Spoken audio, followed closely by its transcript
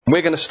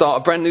We're going to start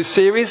a brand new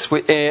series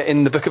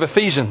in the book of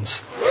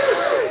Ephesians.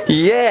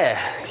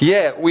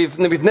 Yeah. We've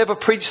never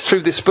preached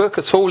through this book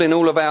at all in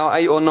all of our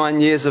 8 or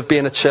 9 years of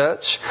being a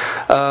church.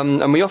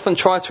 And we often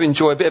try to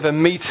enjoy a bit of a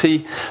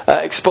meaty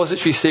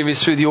expository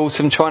series through the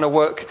autumn, trying to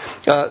work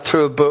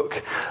through a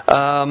book.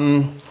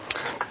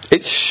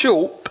 It's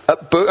short.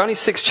 Book, only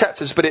 6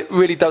 chapters, but it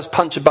really does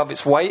punch above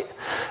its weight.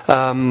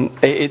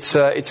 It's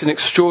an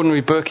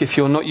extraordinary book. If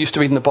you're not used to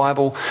reading the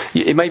Bible,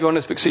 it may be one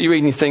of those books that you read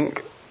and you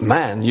think,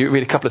 man, you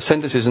read a couple of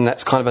sentences and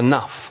that's kind of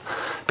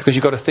enough. Because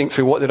you've got to think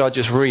through, what did I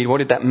just read? What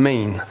did that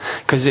mean?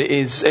 Because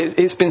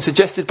it's been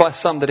suggested by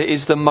some that it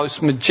is the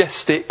most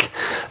majestic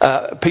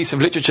piece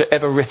of literature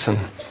ever written.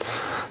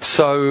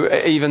 So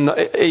even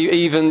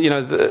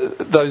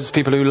those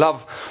people who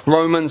love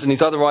Romans and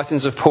these other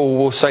writings of Paul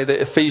will say that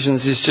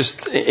Ephesians is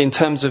just, in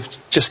terms of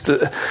just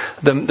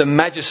the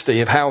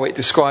majesty of how it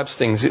describes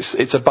things,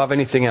 it's above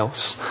anything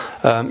else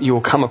you will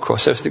come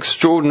across. So it's an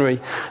extraordinary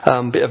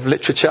bit of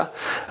literature.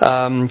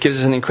 Gives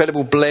us an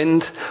incredible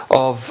blend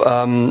of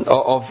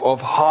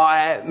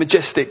high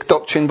majestic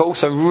doctrine, but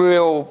also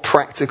real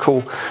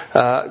practical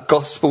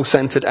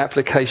gospel-centered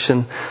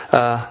application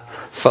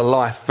for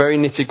life. Very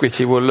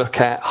nitty-gritty. We'll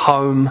look at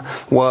home,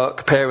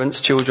 work,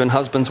 parents, children,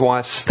 husbands,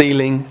 wives,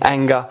 stealing,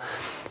 anger,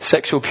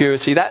 sexual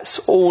purity. That's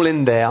all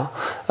in there,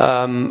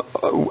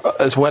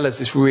 as well as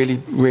this really,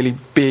 really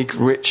big,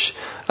 rich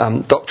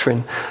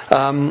doctrine.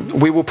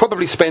 We will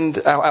probably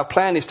spend, our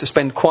plan is to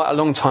spend quite a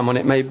long time on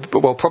it.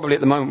 Probably at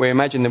the moment we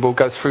imagine that we'll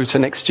go through to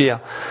next year,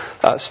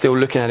 still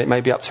looking at it,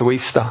 maybe up to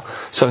Easter.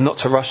 So not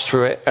to rush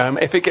through it.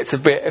 If we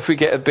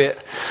get a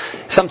bit,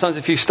 sometimes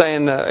if you stay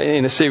in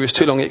a series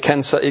too long, it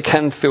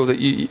can feel that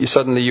you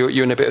suddenly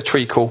you're in a bit of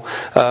treacle.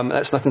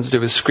 That's nothing to do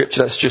with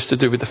Scripture. That's just to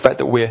do with the fact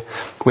that we're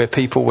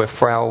people, we're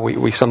frail.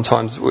 We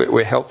sometimes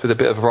we're helped with a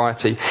bit of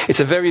variety.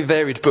 It's a very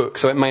varied book,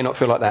 so it may not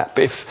feel like that.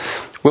 But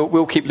if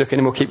we'll keep looking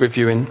and we'll keep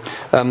reviewing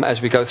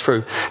as we go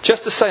through.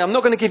 Just to say, I'm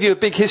not going to give you a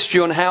big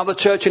history on how the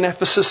church in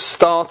Ephesus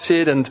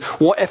started and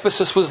what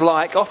Ephesus was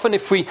like. Often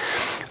if we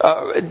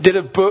did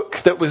a book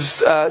that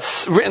was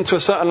written to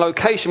a certain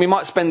location, we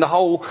might spend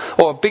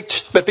a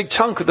big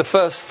chunk of the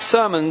first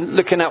sermon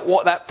looking at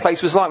what that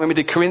place was like. When we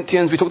did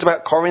Corinthians, we talked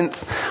about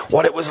Corinth,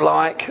 what it was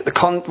like, to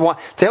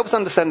help us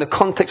understand the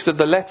context of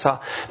the letter.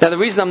 Now, the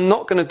reason I'm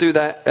not going to do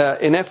that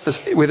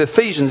with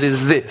Ephesians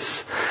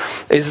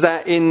is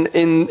that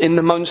in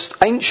the most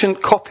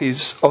ancient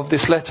copies of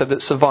this letter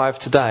that survive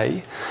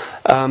today,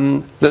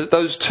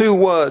 those 2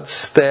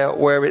 words there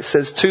where it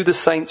says to the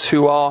saints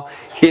who are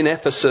in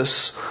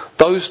Ephesus,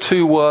 those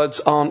 2 words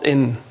aren't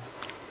in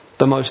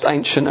the most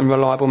ancient and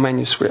reliable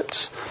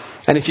manuscripts.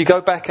 And if you go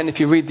back and if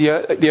you read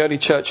the early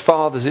church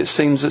fathers, it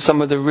seems that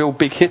some of the real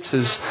big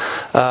hitters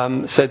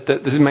said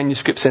that the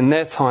manuscripts in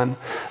their time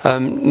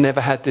never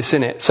had this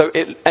in it. So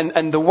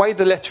and the way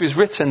the letter is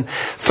written,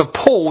 for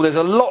Paul, there's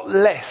a lot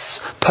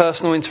less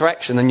personal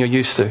interaction than you're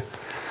used to.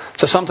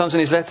 So sometimes in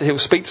his letter he'll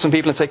speak to some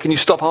people and say, can you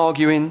stop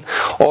arguing?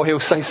 Or he'll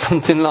say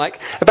something like,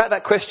 about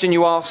that question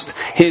you asked,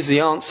 here's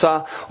the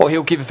answer. Or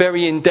he'll give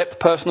very in-depth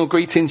personal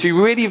greetings.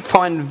 You really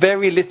find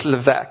very little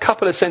of that. A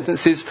couple of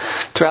sentences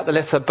throughout the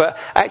letter, but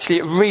actually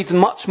it reads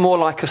much more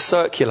like a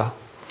circular.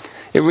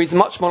 It reads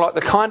much more like the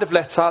kind of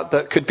letter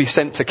that could be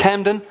sent to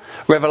Camden,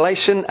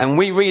 Revelation, and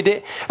we read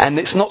it, and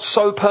it's not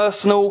so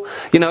personal,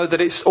 that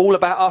it's all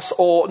about us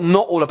or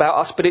not all about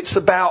us, but it's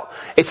about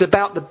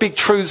the big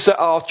truths that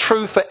are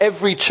true for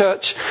every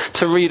church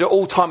to read at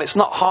all time. It's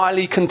not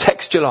highly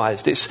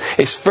contextualized.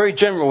 It's very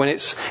general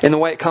in the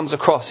way it comes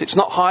across. It's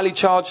not highly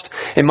charged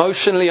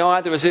emotionally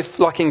either, as if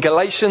like in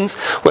Galatians,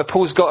 where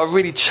Paul's got to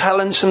really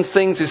challenge some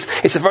things.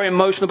 It's a very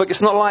emotional book.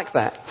 It's not like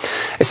that.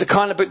 It's the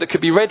kind of book that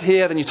could be read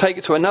here, then you take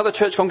it to another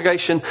church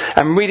congregation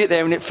and read it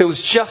there, and it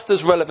feels just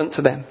as relevant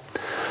to them.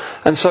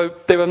 And so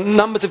there are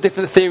numbers of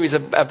different theories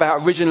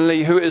about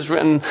originally who it was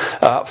written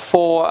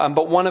for,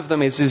 but one of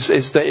them is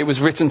that it was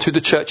written to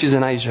the churches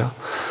in Asia.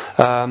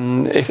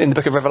 If in the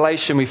book of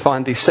Revelation we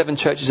find these 7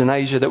 churches in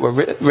Asia that were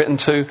written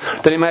to,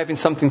 then it may have been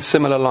something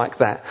similar like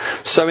that.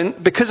 So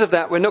because of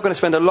that, we're not going to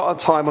spend a lot of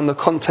time on the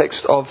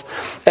context of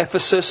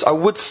Ephesus. I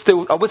would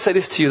say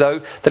this to you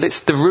though, that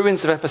it's the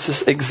ruins of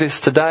Ephesus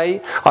exist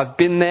today. I've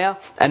been there,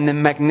 and they're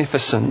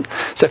magnificent.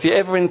 So if you're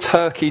ever in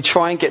Turkey,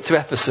 try and get to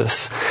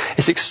Ephesus.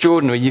 It's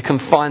extraordinary. You can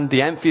find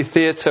the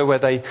amphitheatre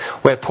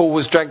where Paul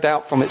was dragged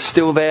out from. It's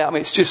still there. I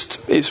mean,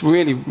 it's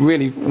really,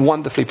 really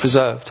wonderfully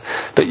preserved.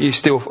 But you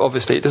still,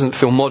 obviously, it doesn't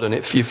feel modern.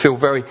 You feel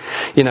very,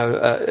 but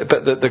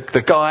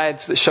the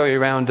guides that show you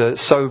around are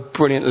so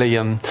brilliantly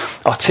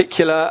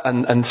articulate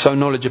and so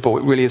knowledgeable.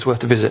 It really is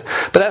worth a visit.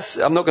 But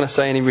I'm not going to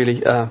say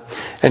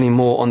any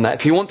more on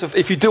that.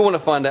 If you do want to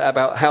find out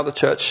about how the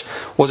church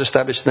was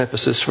established in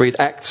Ephesus, read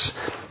Acts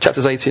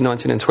chapters 18,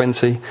 19 and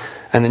 20,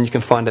 and then you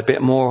can find a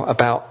bit more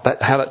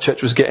about how that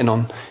church was getting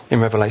on in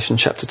Revelation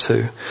chapter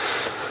 2.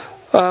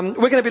 We're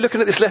going to be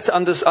looking at this letter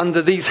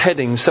under these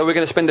headings. So we're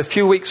going to spend a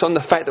few weeks on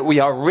the fact that we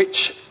are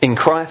rich in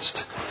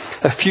Christ,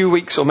 a few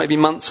weeks or maybe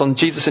months on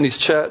Jesus and his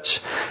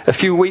church, a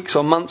few weeks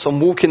or months on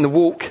walking the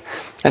walk,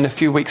 and a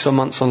few weeks or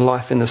months on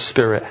life in the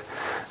Spirit.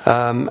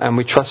 And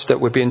we trust that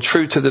we're being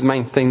true to the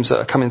main themes that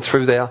are coming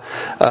through there.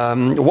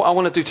 What I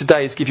want to do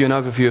today is give you an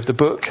overview of the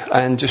book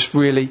and just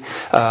really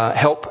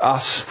help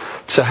us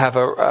to have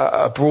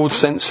a broad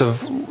sense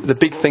of the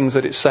big things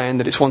that it's saying,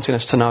 that it's wanting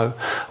us to know,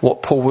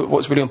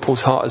 what's really on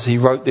Paul's heart as he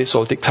wrote this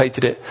or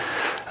dictated it,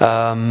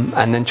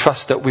 and then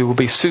trust that we will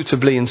be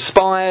suitably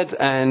inspired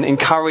and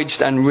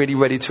encouraged and really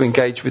ready to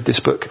engage with this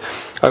book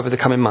over the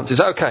coming months. Is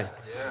that okay?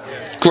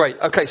 Great.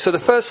 Okay, so the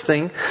first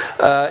thing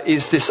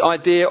is this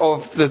idea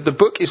of the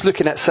book is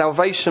looking at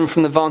salvation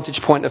from the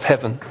vantage point of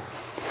heaven.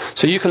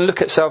 So you can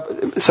look at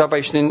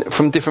salvation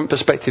from different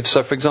perspectives.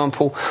 So, for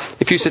example,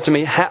 if you said to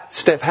me,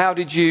 Steph, how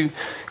did you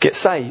get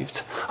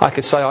saved? I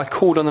could say I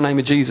called on the name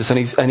of Jesus,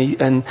 and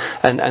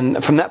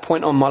from that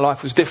point on, my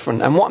life was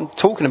different. And what I'm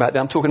talking about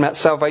there, I'm talking about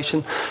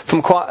salvation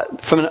from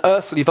an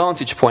earthly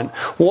vantage point,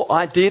 what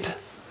I did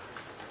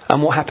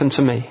and what happened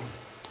to me.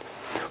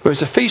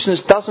 Whereas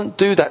Ephesians doesn't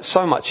do that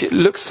so much. It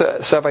looks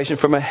at salvation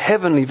from a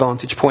heavenly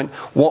vantage point,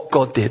 what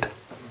God did.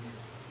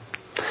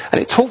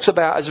 And it talks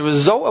about, as a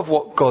result of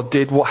what God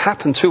did, what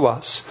happened to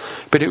us.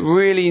 But it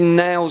really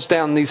nails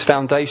down these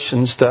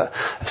foundations that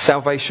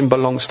salvation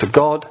belongs to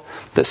God,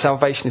 that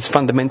salvation is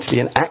fundamentally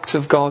an act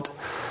of God.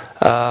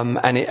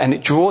 And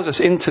it draws us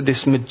into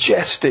this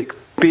majestic,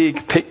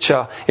 big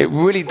picture. It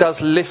really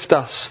does lift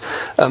us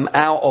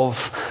out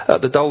of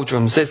the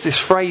doldrums. There's this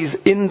phrase,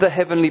 in the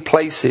heavenly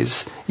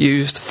places,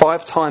 used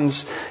 5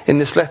 times in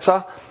this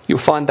letter. You'll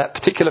find that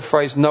particular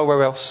phrase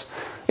nowhere else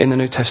in the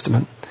New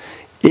Testament.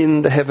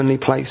 In the heavenly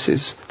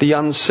places, the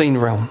unseen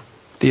realm,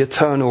 the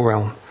eternal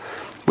realm,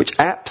 which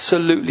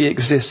absolutely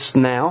exists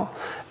now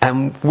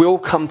and will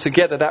come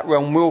together. That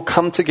realm will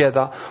come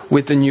together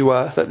with the new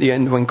earth at the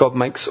end when God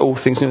makes all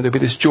things new. There'll be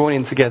this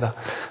joining together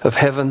of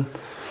heaven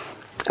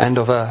and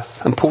of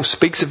earth. And Paul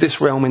speaks of this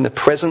realm in the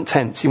present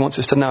tense. He wants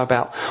us to know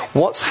about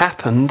what's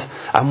happened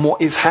and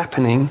what is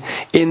happening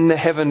in the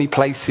heavenly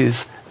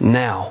places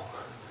now.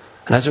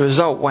 And as a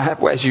result,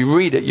 as you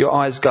read it, your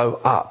eyes go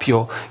up.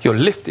 You're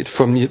lifted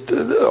from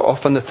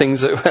often the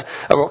things that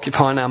are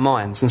occupying our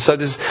minds. And so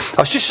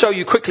I'll just show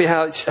you quickly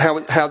how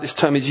this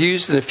term is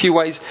used in a few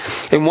ways.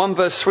 In 1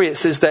 verse 3 it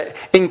says that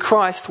in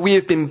Christ we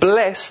have been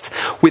blessed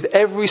with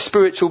every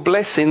spiritual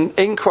blessing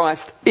in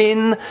Christ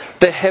in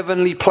the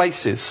heavenly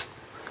places.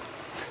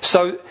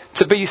 So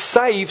to be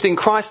saved in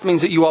Christ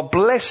means that you are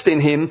blessed in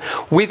Him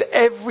with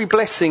every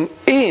blessing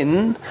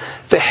in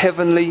the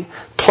heavenly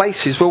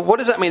places. Well, what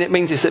does that mean? It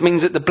means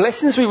that the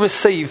blessings we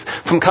receive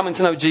from coming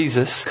to know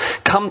Jesus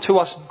come to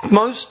us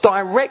most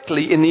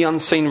directly in the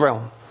unseen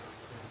realm.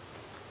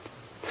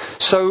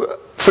 So,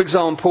 for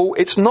example,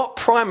 it's not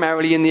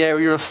primarily in the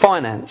area of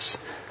finance,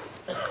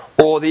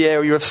 or the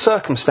area of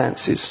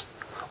circumstances,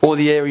 or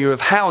the area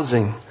of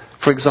housing.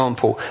 For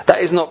example,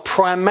 that is not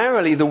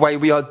primarily the way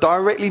we are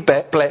directly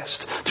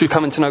blessed through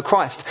coming to know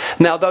Christ.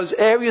 Now, those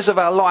areas of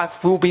our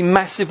life will be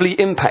massively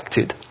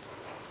impacted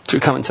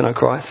through coming to know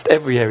Christ.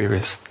 Every area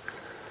is.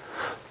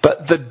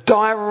 But the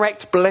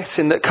direct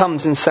blessing that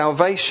comes in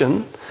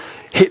salvation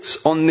hits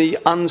on the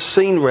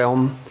unseen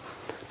realm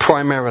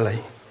primarily.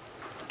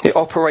 It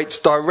operates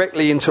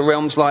directly into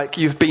realms like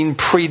you've been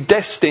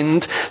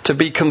predestined to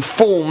be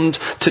conformed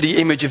to the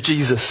image of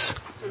Jesus.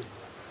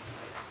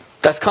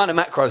 That's kind of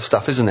macro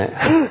stuff, isn't it?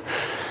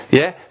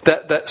 Yeah?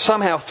 That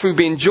somehow through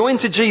being joined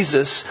to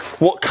Jesus,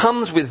 what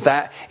comes with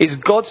that is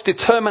God's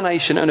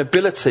determination and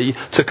ability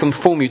to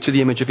conform you to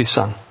the image of His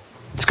Son.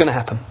 It's going to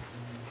happen.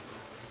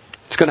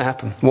 It's going to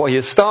happen. What He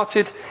has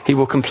started, He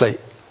will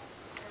complete.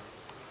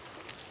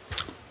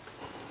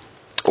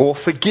 Or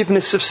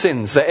forgiveness of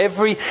sins. That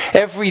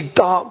every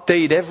dark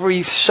deed,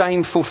 every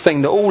shameful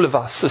thing that all of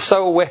us are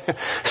so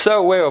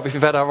aware of if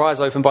we've had our eyes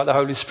opened by the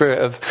Holy Spirit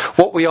of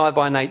what we are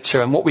by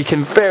nature and what we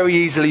can very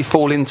easily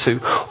fall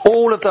into.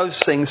 All of those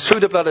things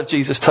through the blood of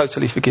Jesus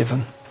totally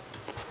forgiven.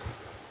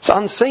 It's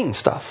unseen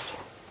stuff.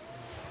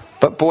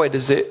 But boy,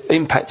 does it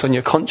impact on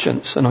your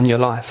conscience and on your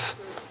life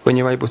when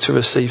you're able to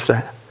receive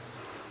that.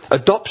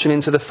 Adoption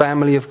into the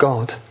family of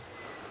God.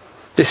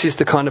 This is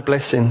the kind of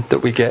blessing that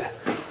we get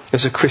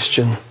as a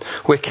Christian.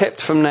 We're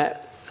kept from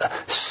that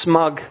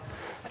smug,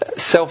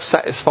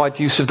 self-satisfied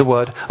use of the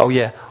word, oh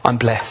yeah, I'm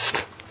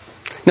blessed.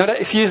 No,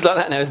 it's used like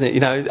that now, isn't it? You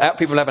know,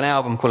 people have an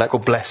album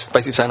called Blessed,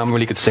 basically saying I'm a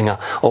really good singer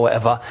or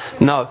whatever.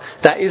 No,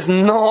 that is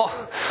not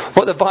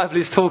what the Bible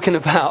is talking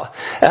about.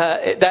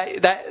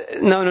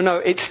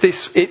 No. It's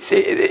this.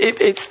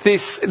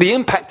 The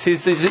impact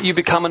is that you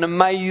become an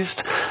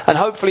amazed and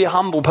hopefully a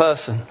humble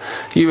person.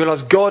 You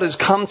realise God has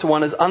come to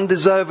one as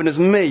undeserving as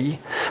me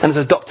and has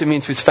adopted me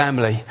into His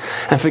family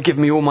and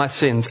forgiven me all my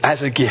sins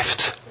as a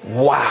gift.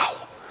 Wow.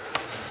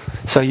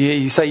 So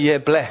you say, yeah,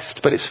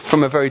 blessed, but it's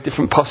from a very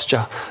different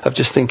posture of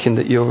just thinking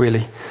that you're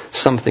really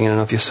something in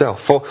and of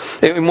yourself. For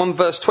in 1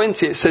 verse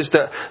 20 it says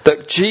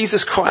that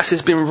Jesus Christ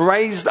has been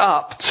raised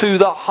up to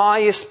the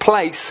highest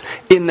place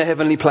in the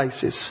heavenly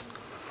places.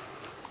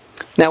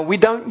 Now, we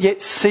don't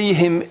yet see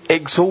him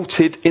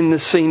exalted in the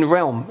seen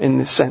realm in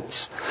this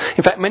sense.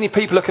 In fact, many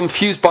people are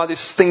confused by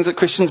these things that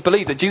Christians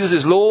believe, that Jesus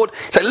is Lord.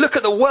 Say, look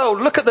at the world,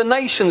 look at the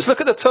nations,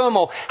 look at the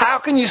turmoil. How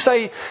can you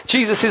say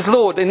Jesus is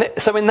Lord?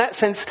 So in that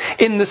sense,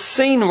 in the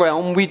seen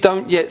realm, we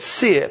don't yet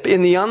see it. But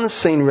in the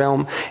unseen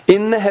realm,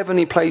 in the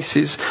heavenly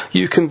places,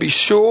 you can be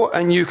sure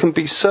and you can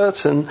be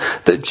certain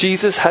that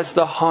Jesus has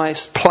the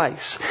highest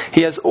place.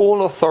 He has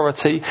all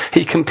authority.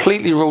 He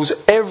completely rules.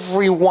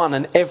 Everyone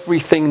and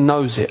everything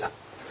knows it.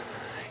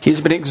 He has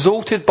been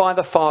exalted by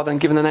the Father and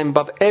given the name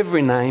above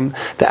every name,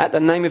 that at the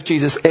name of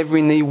Jesus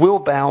every knee will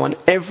bow and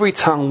every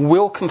tongue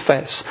will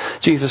confess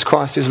Jesus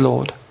Christ is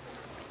Lord.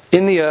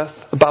 In the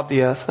earth, above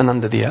the earth and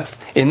under the earth.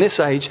 In this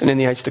age and in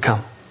the age to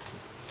come.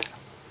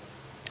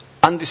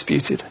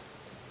 Undisputed.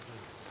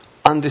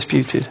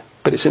 Undisputed.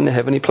 But it's in the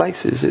heavenly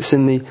places. It's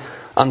in the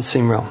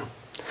unseen realm.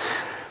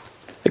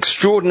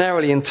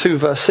 Extraordinarily in 2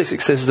 verse 6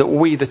 it says that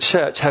we, the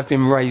church, have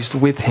been raised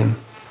with him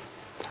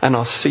and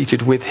are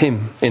seated with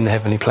him in the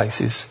heavenly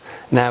places.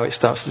 Now it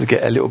starts to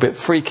get a little bit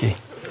freaky.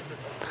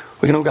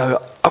 We can all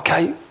go,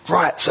 okay,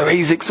 right, so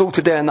he's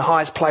exalted there in the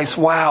highest place.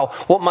 Wow,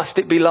 what must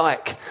it be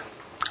like?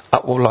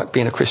 Well, like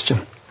being a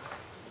Christian.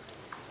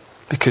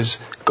 Because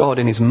God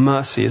in his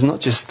mercy has not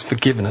just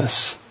forgiven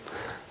us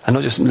and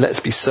not just let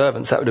us be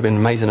servants, that would have been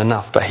amazing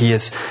enough, but he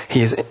has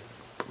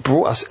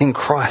brought us in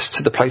Christ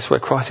to the place where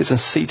Christ is and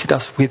seated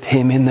us with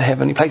him in the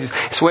heavenly places.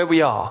 It's where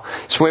we are.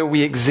 It's where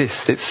we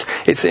exist.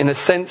 It's in a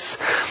sense,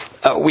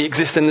 we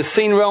exist in the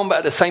seen realm, but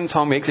at the same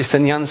time we exist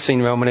in the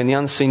unseen realm. And in the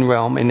unseen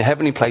realm, in the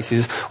heavenly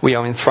places, we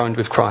are enthroned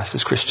with Christ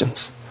as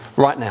Christians.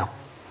 Right now.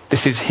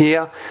 This is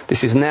here.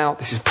 This is now.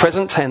 This is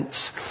present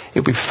tense. It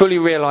will be fully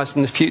realised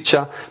in the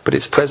future, but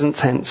it's present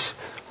tense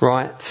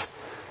right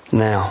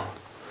now.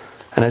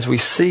 And as we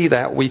see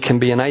that, we can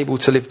be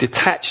enabled to live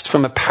detached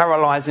from a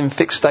paralysing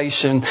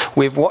fixation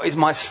with what is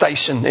my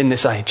station in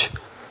this age?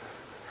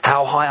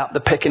 How high up the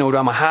pecking order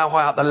am I? How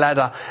high up the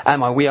ladder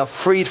am I? We are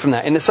freed from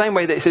that. In the same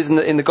way that it says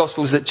in the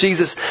Gospels that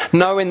Jesus,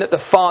 knowing that the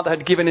Father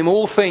had given him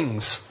all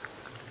things,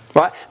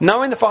 right?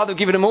 Knowing the Father had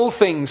given him all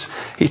things,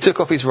 he took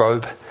off his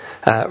robe,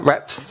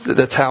 wrapped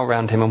the towel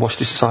around him and washed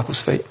his disciples'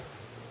 feet.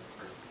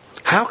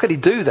 How could he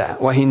do that?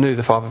 Well, he knew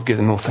the Father had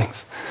given him all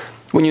things.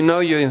 When you know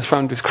you're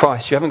enthroned with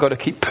Christ, you haven't got to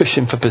keep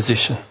pushing for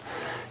position.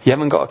 You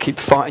haven't got to keep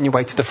fighting your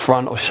way to the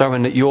front or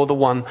showing that you're the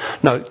one.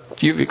 No,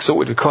 you've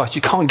exalted with Christ.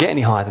 You can't get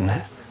any higher than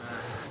that.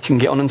 You can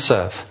get on and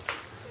serve.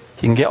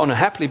 You can get on and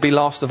happily be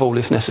last of all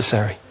if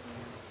necessary.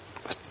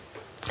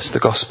 It's the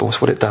gospel.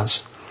 It's what it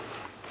does.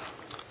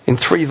 In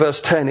 3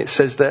 verse 10 it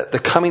says that the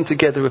coming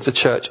together of the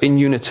church in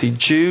unity,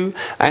 Jew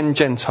and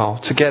Gentile,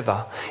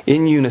 together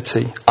in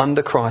unity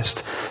under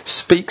Christ,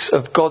 speaks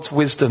of God's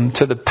wisdom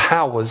to the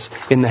powers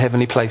in the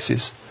heavenly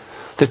places.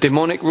 The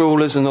demonic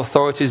rulers and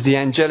authorities, the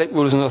angelic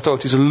rulers and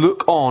authorities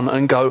look on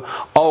and go,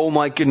 oh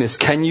my goodness,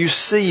 can you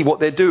see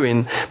what they're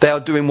doing? They are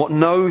doing what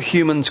no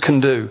humans can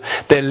do.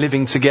 They're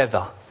living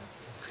together.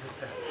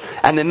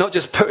 And they're not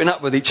just putting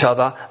up with each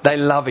other, they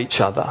love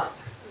each other.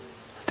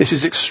 This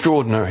is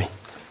extraordinary.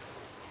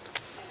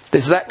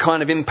 There's that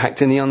kind of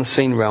impact in the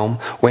unseen realm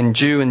when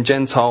Jew and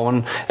Gentile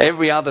and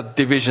every other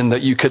division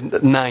that you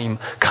could name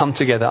come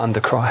together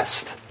under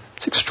Christ.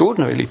 It's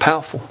extraordinarily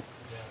powerful.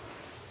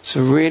 It's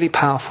a really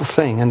powerful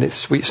thing, and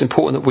it's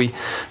important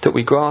that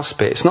we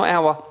grasp it. It's not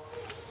our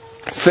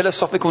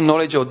philosophical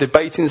knowledge or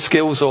debating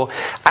skills or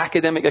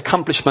academic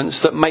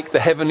accomplishments that make the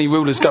heavenly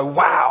rulers go,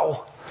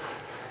 wow!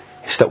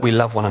 It's that we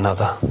love one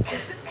another.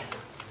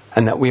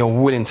 And that we are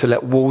willing to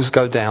let walls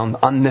go down,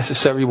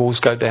 unnecessary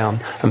walls go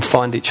down, and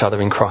find each other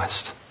in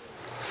Christ.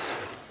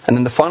 And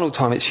then the final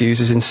time it's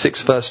used is in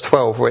 6 verse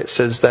 12, where it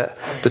says that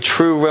the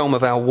true realm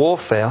of our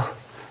warfare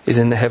is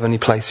in the heavenly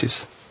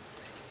places.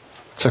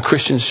 So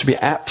Christians should be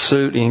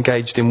absolutely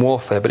engaged in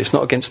warfare, but it's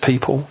not against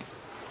people.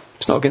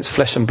 It's not against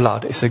flesh and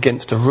blood. It's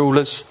against the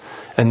rulers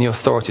and the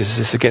authorities.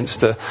 It's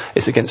against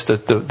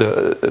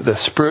the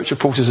spiritual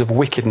forces of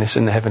wickedness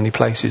in the heavenly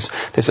places.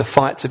 There's a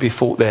fight to be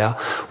fought there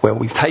where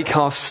we take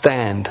our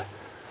stand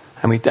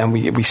and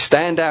we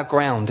stand our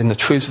ground in the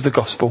truths of the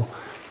gospel,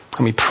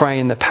 and we pray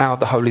in the power of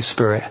the Holy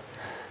Spirit,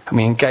 and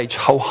we engage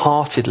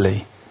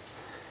wholeheartedly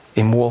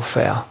in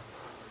warfare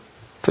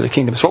for the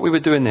kingdom. So what we were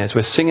doing there is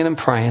we're singing and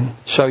praying,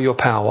 show your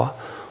power.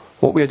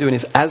 What we are doing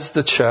is, as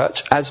the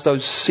church, as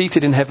those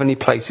seated in heavenly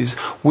places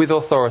with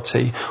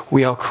authority,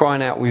 we are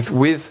crying out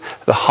with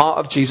the heart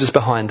of Jesus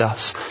behind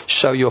us,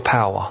 show your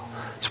power.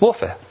 It's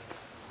warfare.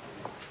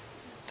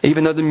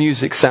 Even though the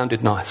music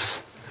sounded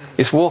nice,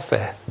 it's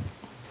warfare.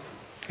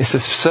 It's a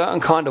certain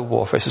kind of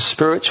warfare. It's a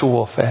spiritual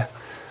warfare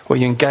where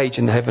you engage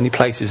in the heavenly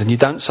places, and you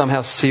don't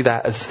somehow see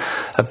that as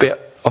a bit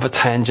of a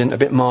tangent, a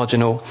bit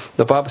marginal.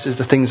 The Bible says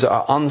the things that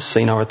are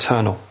unseen are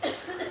eternal.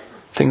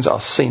 Things that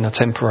are seen are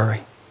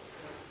temporary.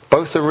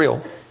 Both are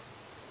real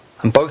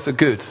and both are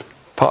good,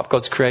 part of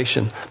God's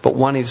creation, but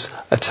one is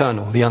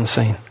eternal, the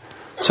unseen.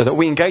 So that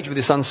we engage with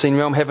this unseen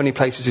realm, heavenly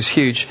places, is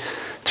huge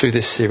through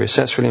this series.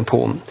 So that's really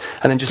important.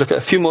 And then just look at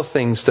a few more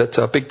things that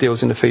are big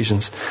deals in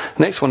Ephesians.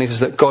 The next one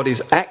is that God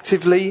is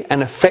actively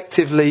and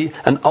effectively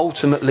and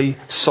ultimately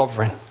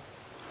sovereign.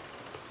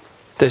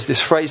 There's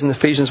this phrase in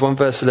Ephesians 1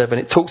 verse 11.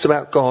 It talks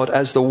about God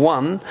as the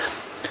one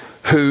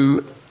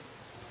who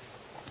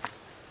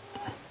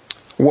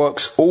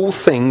works all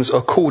things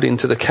according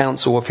to the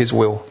counsel of his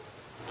will.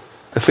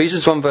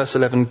 Ephesians 1 verse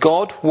 11,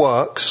 God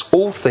works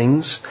all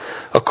things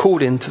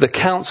according to the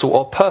counsel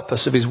or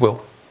purpose of his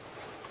will.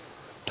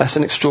 That's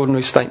an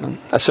extraordinary statement.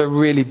 That's a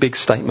really big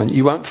statement.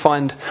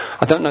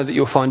 I don't know that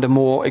you'll find a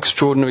more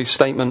extraordinary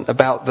statement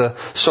about the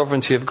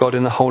sovereignty of God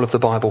in the whole of the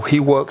Bible.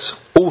 He works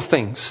all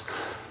things.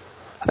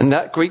 And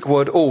that Greek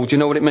word all, do you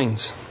know what it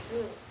means?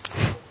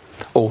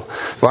 All.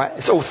 Right?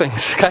 It's all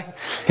things, okay?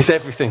 It's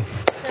everything.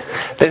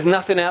 There's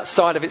nothing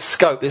outside of its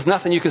scope. There's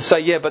nothing you can say,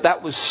 yeah, but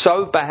that was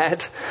so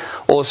bad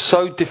or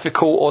so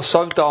difficult or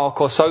so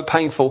dark or so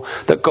painful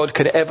that God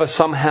could ever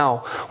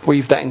somehow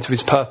weave that into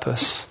his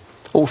purpose.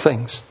 All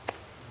things.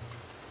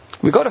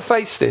 We've got to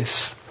face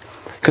this,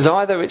 because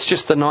either it's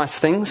just the nice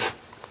things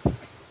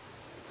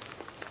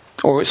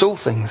or it's all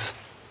things.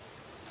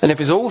 And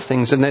if it's all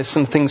things, then there's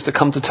some things to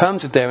come to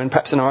terms with there, and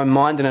perhaps in our own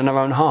mind and in our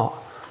own heart.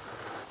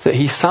 That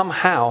he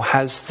somehow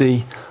has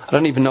I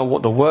don't even know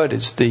what the word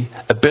is, the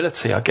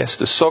ability, I guess,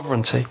 the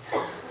sovereignty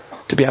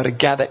to be able to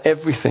gather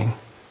everything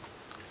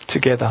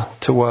together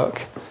to work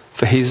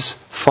for his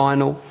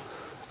final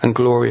and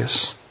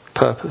glorious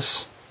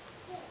purpose.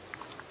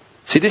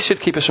 See, this should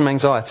keep us from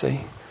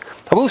anxiety.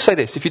 I will say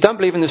this, if you don't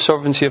believe in the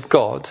sovereignty of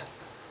God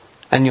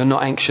and you're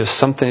not anxious,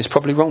 something is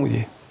probably wrong with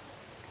you.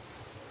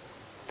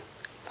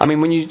 I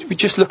mean, when you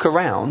just look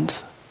around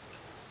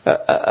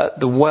at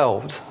the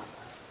world,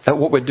 at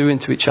what we're doing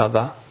to each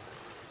other,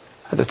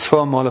 at the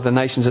turmoil of the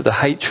nations, at the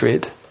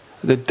hatred,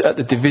 at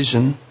the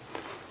division.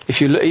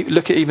 If you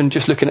look at even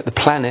just looking at the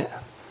planet,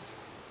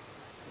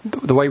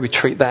 the way we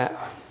treat that,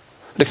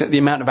 looking at the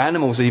amount of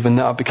animals even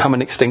that are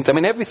becoming extinct. I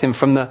mean, everything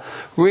from the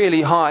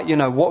really high,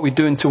 what we're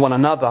doing to one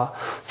another,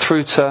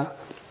 through to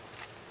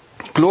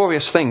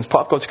glorious things,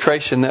 part of God's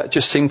creation that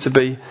just seem to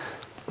be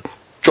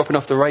dropping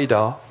off the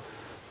radar.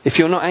 If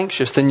you're not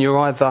anxious, then you're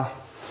either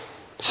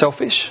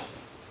selfish.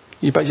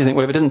 You basically think,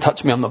 well, if it doesn't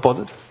touch me, I'm not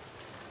bothered.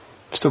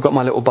 I've still got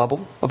my little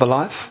bubble of a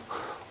life.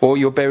 Or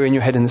you're burying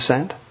your head in the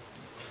sand.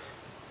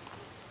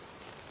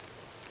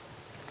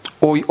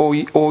 Or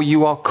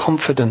you are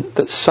confident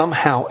that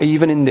somehow,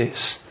 even in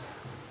this,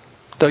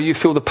 though you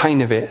feel the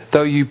pain of it,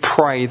 though you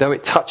pray, though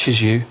it touches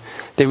you,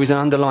 there is an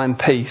underlying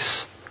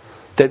peace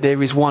that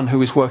there is one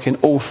who is working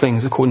all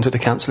things according to the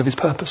counsel of his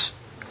purpose.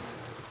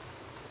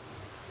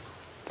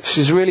 This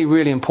is really,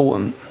 really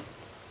important.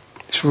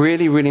 It's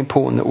really, really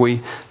important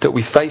that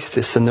we face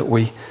this and that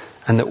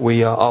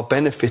we are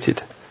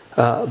benefited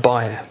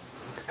by it.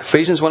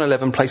 Ephesians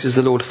 1:11 places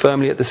the Lord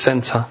firmly at the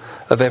centre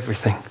of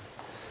everything,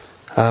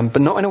 but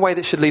not in a way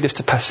that should lead us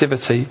to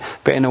passivity,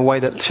 but in a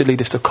way that should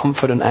lead us to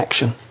confident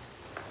action.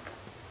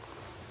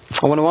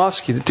 I want to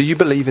ask you, do you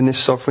believe in this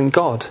sovereign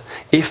God?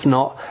 If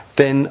not,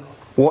 then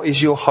what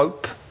is your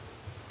hope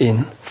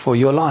in for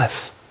your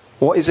life?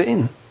 What is it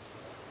in?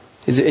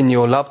 Is it in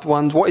your loved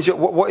ones? Why?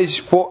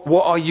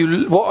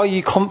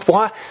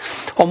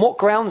 On what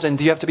grounds then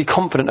do you have to be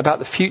confident about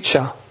the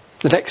future,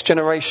 the next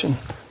generation,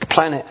 the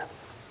planet,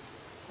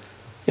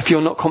 if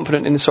you're not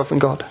confident in the sovereign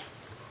God?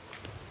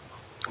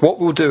 What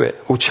will do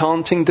it? Will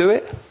chanting do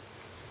it?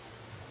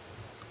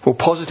 Will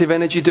positive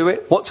energy do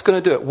it? What's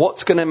going to do it?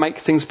 What's going to make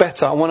things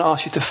better? I want to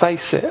ask you to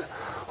face it.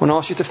 I want to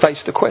ask you to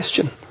face the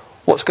question.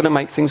 What's going to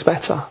make things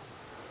better?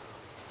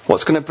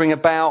 What's going to bring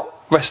about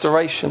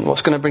restoration?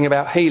 What's going to bring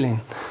about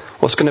healing?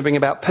 What's going to bring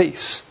about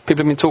peace?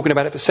 People have been talking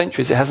about it for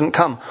centuries. It hasn't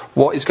come.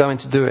 What is going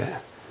to do it?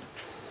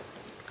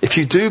 If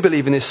you do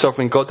believe in this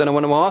sovereign God, then I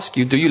want to ask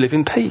you, do you live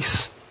in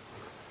peace?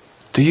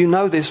 Do you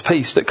know this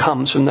peace that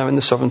comes from knowing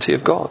the sovereignty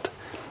of God?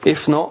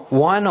 If not,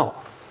 why not?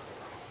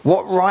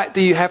 What right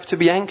do you have to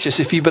be anxious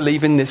if you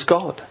believe in this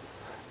God?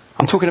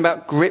 I'm talking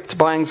about gripped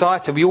by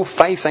anxiety. We all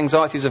face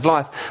anxieties of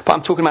life, but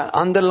I'm talking about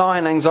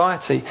underlying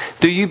anxiety.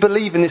 Do you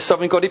believe in this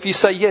sovereign God? If you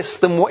say yes,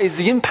 then what is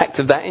the impact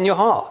of that in your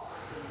heart?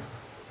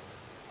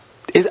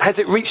 Has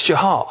it reached your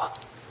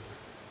heart?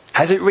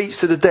 Has it reached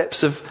to the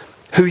depths of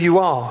who you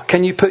are?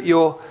 Can you put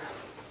your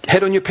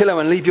head on your pillow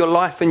and leave your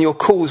life and your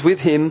cause with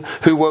him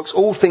who works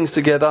all things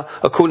together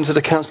according to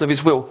the counsel of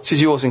his will, which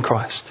is yours in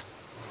Christ?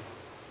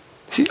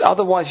 See,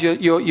 otherwise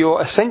you're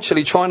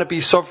essentially trying to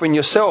be sovereign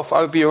yourself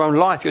over your own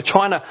life. You're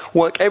trying to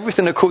work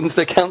everything according to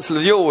the counsel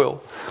of your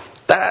will.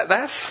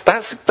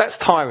 That's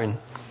tiring.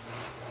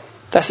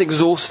 That's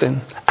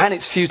exhausting. And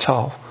it's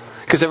futile.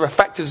 Because there are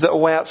factors that are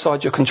way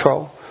outside your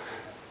control.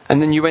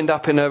 And then you end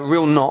up in a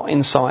real knot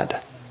inside.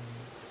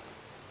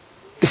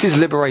 This is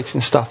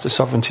liberating stuff, the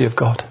sovereignty of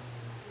God.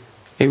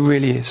 It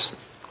really is.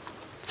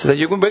 So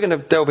we're going to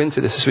delve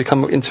into this as we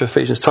come into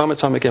Ephesians. Time and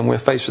time again, we're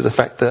faced with the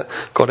fact that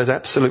God has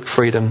absolute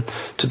freedom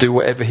to do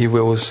whatever he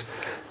wills,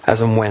 as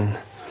and when.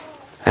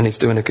 And he's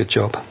doing a good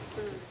job.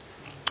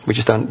 We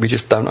just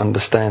don't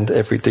understand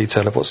every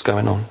detail of what's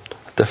going on.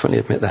 Definitely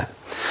admit that.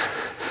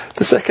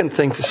 The second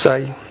thing to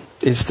say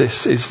is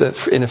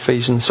that in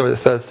Ephesians, the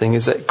third thing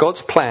is that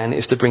God's plan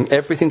is to bring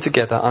everything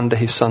together under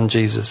his Son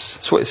Jesus.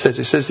 That's what it says.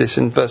 It says this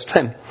in verse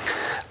 10.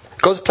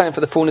 God's plan for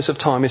the fullness of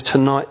time is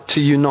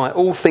to unite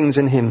all things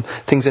in him,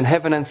 things in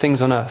heaven and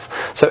things on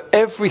earth. So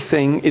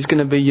everything is going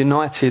to be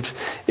united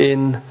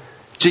in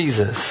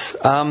Jesus.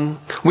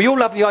 We all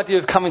love the idea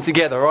of coming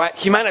together, right?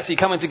 Humanity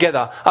coming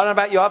together. I don't know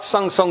about you, I've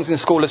sung songs in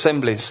school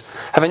assemblies.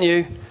 Haven't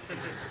you?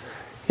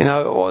 You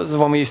know, what was the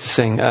one we used to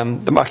sing?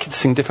 I kids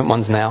sing different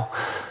ones now.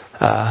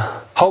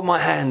 Hold my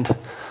hand,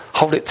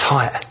 hold it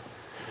tight.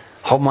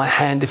 Hold my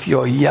hand if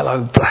you're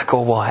yellow, black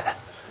or white.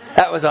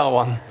 That was our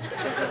one.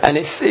 And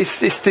it's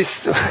this,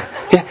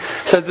 yeah.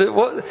 So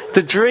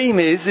the dream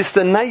is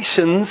the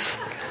nations,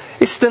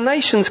 it's the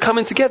nations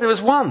coming together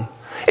as one.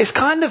 It's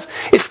kind of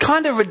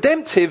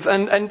redemptive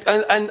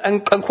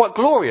and quite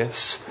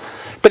glorious.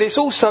 But it's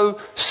also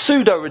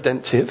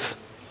pseudo-redemptive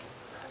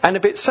and a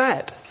bit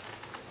sad.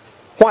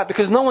 Why?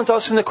 Because no one's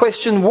asking the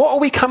question, what are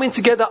we coming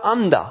together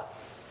under?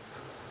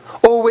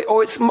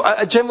 Or it's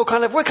a general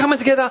kind of, we're coming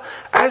together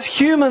as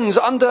humans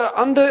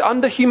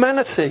under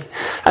humanity.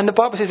 And the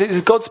Bible says it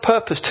is God's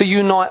purpose to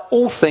unite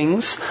all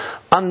things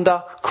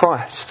under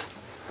Christ.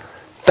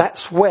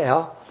 That's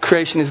where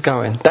creation is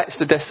going. That's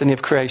the destiny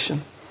of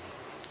creation.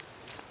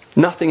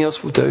 Nothing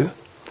else will do.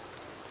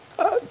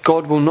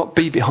 God will not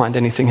be behind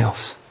anything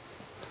else.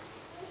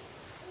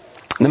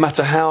 No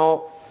matter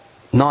how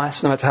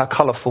nice, no matter how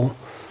colourful,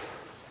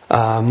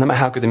 no matter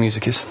how good the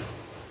music is.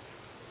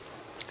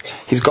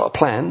 He's got a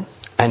plan,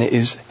 and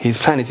his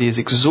plan is he has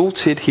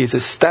exalted, he has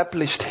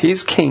established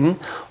his king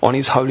on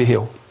his holy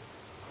hill.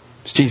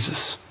 It's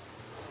Jesus.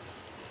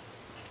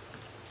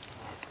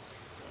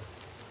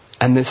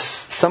 And there's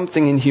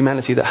something in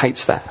humanity that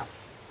hates that.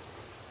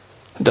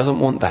 It doesn't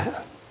want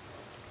that.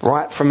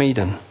 Right from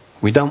Eden.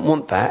 We don't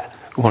want that.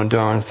 We want to do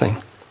our own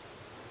thing.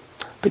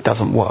 But it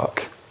doesn't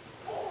work.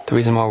 The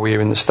reason why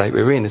we're in the state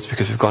we're in is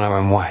because we've gone our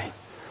own way.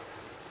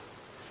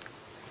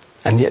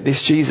 And yet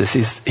this Jesus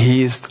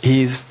he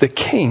is the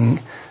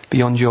king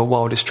beyond your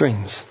wildest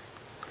dreams.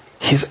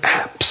 He's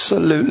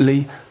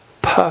absolutely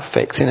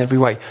perfect in every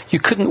way. You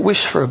couldn't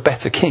wish for a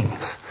better king.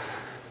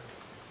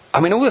 I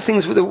mean, all the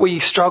things that we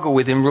struggle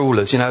with in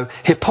rulers,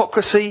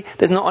 hypocrisy,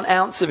 there's not an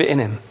ounce of it in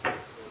him.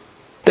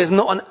 There's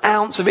not an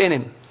ounce of it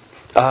in him.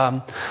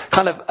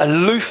 Kind of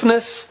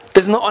aloofness,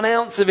 there's not an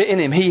ounce of it in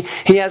him. He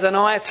has an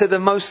eye to the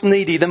most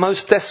needy, the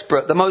most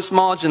desperate, the most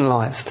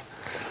marginalised.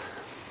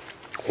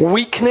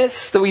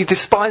 Weakness, that we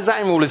despise that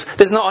in rulers,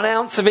 there's not an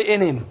ounce of it in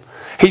him.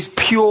 He's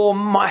pure,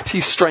 mighty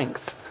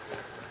strength,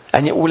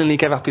 and yet willingly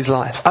gave up his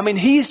life. I mean,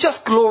 he's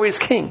just glorious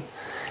king.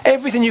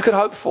 Everything you could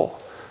hope for.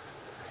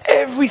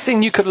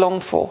 Everything you could long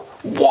for.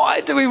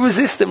 Why do we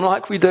resist him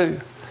like we do?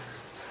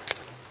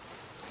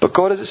 But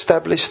God has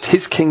established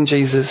his King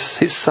Jesus,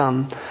 his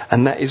Son,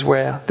 and that is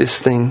where this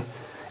thing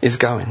is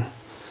going.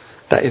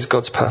 That is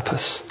God's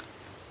purpose.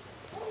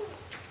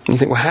 And you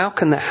think, well, how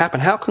can that happen?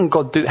 How can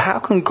God do? How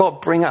can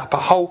God bring up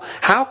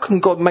how can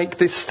God make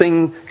this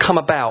thing come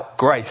about?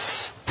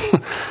 Grace.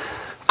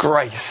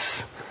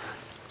 Grace.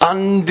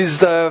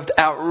 Undeserved,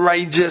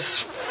 outrageous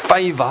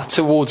favour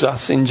towards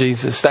us in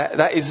Jesus.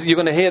 That is, you're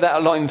going to hear that a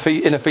lot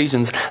in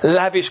Ephesians.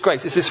 Lavish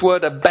grace. It's this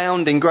word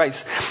abounding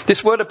grace.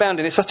 This word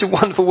abounding is such a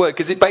wonderful word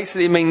because it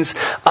basically means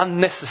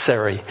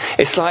unnecessary.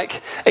 It's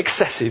like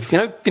excessive.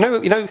 You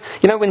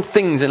know when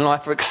things in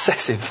life are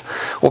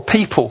excessive, or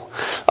people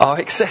are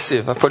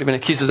excessive. I've probably been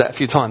accused of that a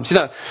few times.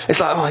 It's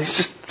like, it's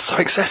just so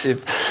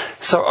excessive,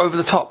 so over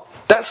the top.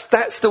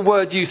 That's the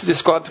word used to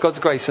describe God's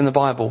grace in the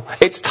Bible.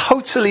 It's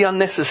totally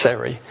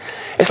unnecessary.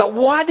 It's like,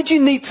 why did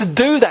you need to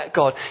do that,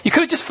 God? You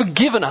could have just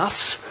forgiven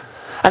us,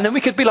 and then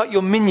we could be like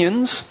your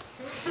minions.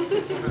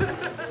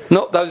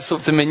 Not those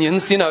sorts of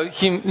minions,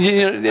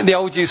 the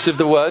old use of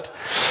the word.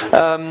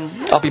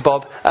 I'll be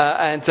Bob.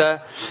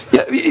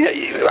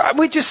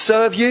 We'd just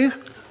serve you.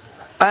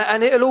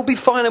 And it'll all be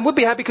fine, and we'd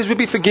be happy because we'd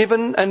be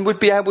forgiven, and we'd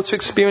be able to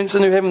experience a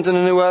new heavens and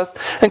a new earth.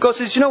 And God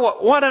says, you know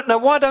what? Why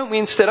don't we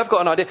instead? I've got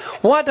an idea.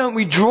 Why don't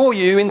we draw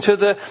you into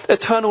the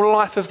eternal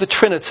life of the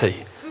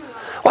Trinity?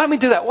 Why don't we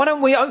do that? Why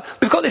don't we?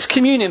 We've got this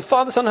communion,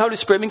 Father, Son, and Holy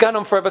Spirit, been going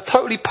on forever,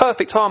 totally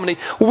perfect harmony.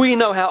 We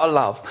know how to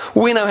love.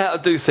 We know how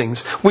to do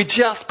things. We're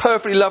just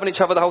perfectly loving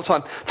each other the whole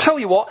time. Tell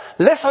you what,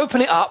 let's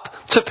open it up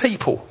to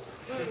people.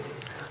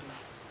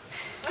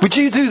 Would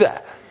you do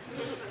that?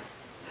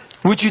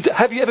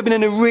 Have you ever been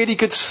in a really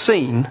good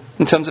scene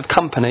in terms of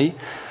company,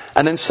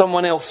 and then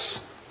someone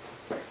else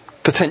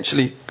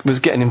potentially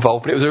was getting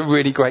involved, but it was a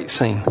really great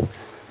scene?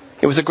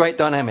 It was a great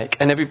dynamic,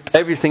 and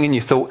everything in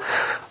you thought,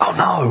 oh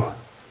no.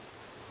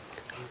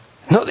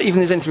 Not that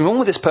even there's anything wrong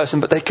with this person,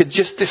 but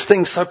this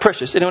thing's so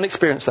precious. Anyone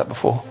experienced that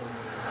before?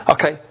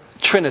 Okay,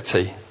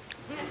 Trinity.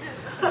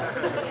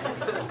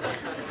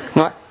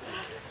 Right?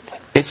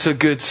 It's a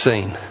good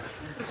scene.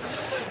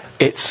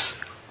 It's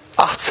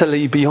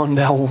utterly beyond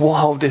our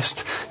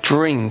wildest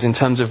dreams in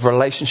terms of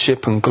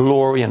relationship and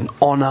glory and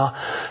honour.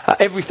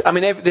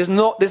 There's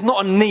not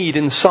a need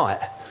in sight.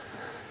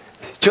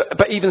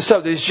 But even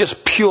so, there's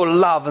just pure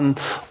love and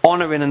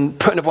honouring and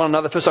putting of one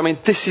another first. I mean,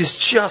 this is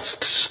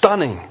just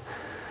stunning.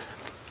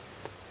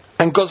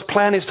 And God's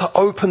plan is to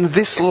open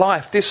this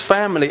life, this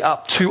family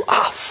up to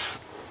us.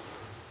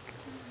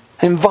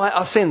 Invite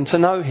us in to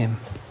know him.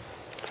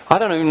 I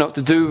don't even know what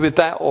to do with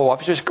that, or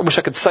I just wish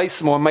I could say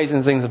some more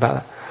amazing things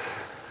about it.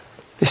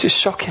 This is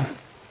shocking.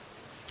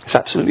 It's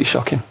absolutely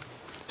shocking.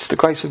 It's the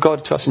grace of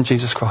God to us in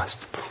Jesus Christ.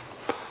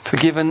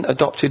 Forgiven,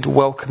 adopted,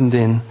 welcomed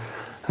in,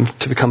 and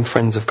to become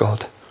friends of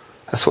God.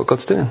 That's what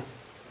God's doing.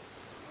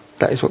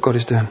 That is what God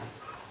is doing.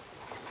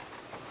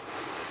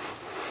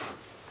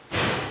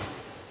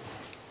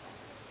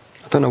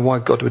 I don't know why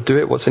God would do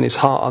it. What's in his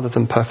heart other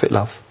than perfect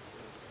love?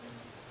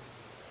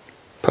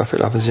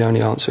 Perfect love is the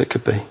only answer it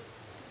could be.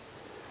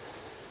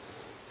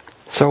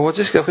 So I want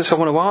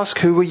to ask,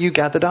 who are you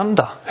gathered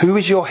under? Who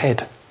is your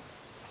head?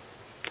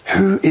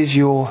 Who is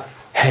your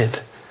head?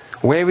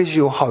 Where is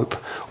your hope?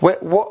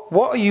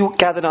 What are you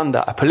gathered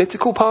under? A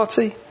political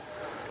party?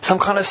 Some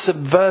kind of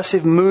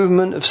subversive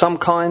movement of some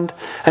kind?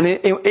 And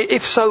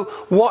if so,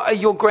 what are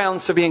your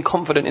grounds for being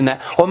confident in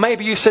that? Or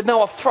maybe you said,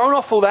 no, I've thrown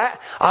off all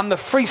that. I'm the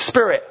free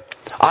spirit.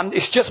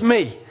 It's just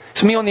me.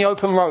 It's me on the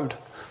open road.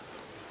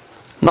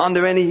 Not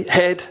under any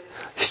head.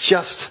 It's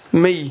just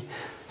me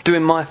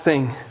doing my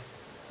thing.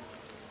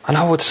 And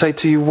I would say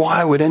to you,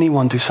 why would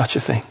anyone do such a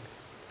thing?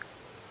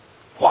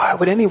 Why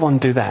would anyone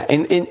do that?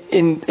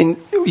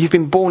 You've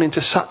been born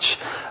into such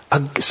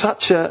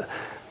a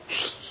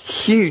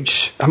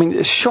huge,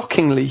 a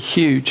shockingly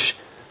huge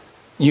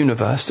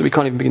universe that we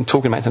can't even begin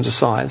talking about in terms of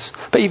size.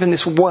 But even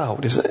this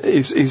world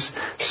is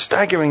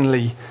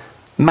staggeringly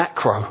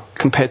macro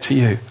compared to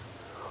you.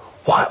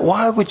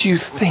 Why would you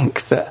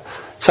think that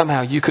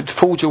somehow you could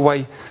forge your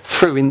way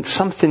through in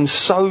something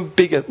so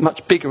bigger,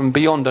 much bigger and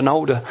beyond and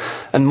older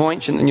and more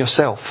ancient than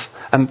yourself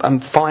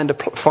and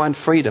find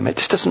freedom? It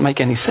just doesn't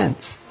make any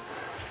sense.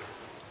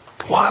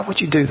 Why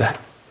would you do that?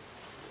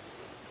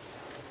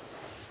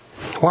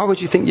 Why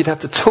would you think you'd have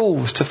the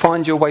tools to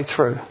find your way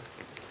through?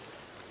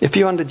 If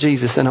you're under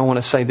Jesus, then I want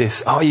to say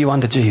this. Are you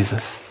under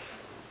Jesus?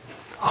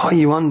 Are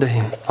you under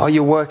him? Are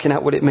you working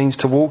out what it means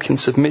to walk in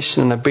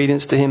submission and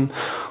obedience to him?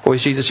 Or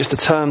is Jesus just a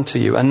term to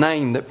you, a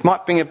name that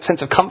might bring a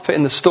sense of comfort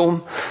in the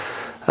storm?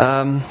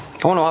 I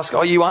want to ask,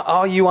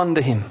 are you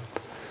under him?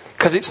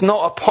 Because it's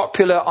not a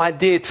popular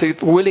idea to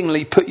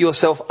willingly put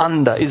yourself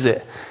under, is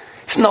it?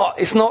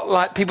 It's not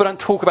like people don't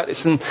talk about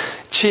this and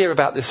cheer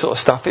about this sort of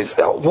stuff. It's,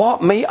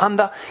 what, me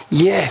under?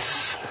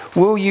 Yes.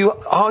 Are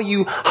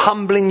you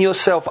humbling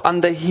yourself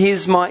under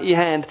his mighty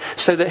hand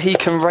so that he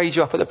can raise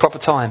you up at the proper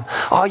time?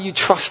 Are you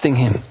trusting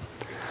him?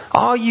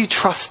 Are you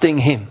trusting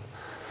him?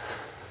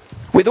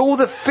 With all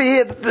the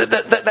fear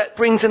that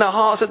brings in our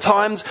hearts at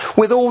times,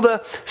 with all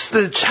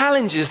the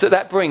challenges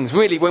that brings,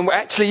 really, when we're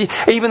actually,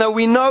 even though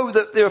we know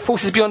that there are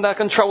forces beyond our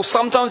control,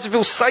 sometimes we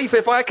feel safer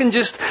if I can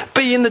just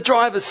be in the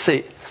driver's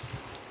seat.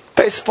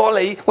 But it's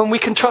folly when we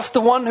can trust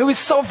the one who is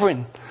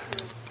sovereign.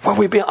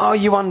 Are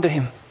you under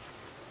him?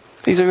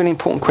 These are really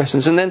important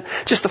questions. And then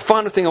just the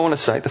final thing I want to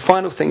say, the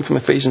final thing from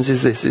Ephesians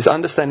is this, is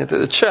understanding that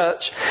the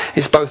church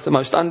is both the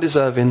most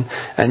undeserving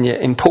and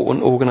yet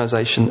important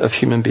organisation of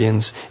human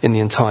beings in the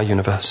entire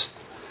universe.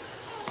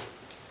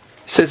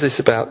 It says this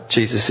about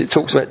Jesus. It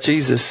talks about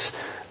Jesus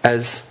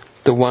as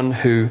the one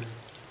who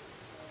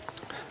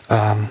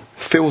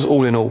fills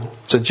all in all.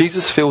 So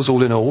Jesus fills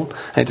all in all,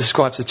 and it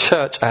describes the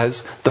church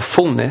as the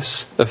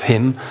fullness of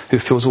him who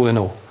fills all in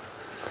all.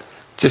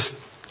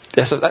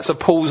 That's a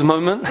Paul's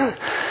moment.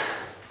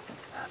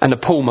 And a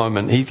Paul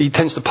moment. He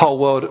tends to pile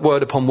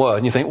word upon word,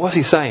 and you think, what's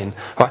he saying?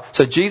 Right.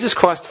 So Jesus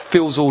Christ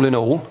fills all in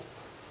all.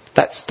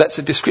 That's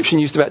a description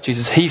used about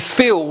Jesus. He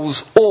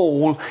fills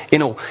all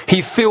in all.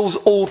 He fills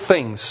all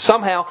things.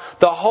 Somehow,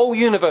 the whole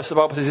universe, the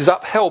Bible says, is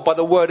upheld by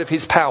the word of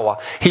his power.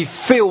 He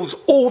fills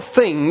all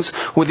things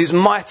with his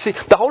mighty...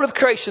 The whole of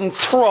creation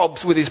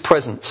throbs with his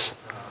presence.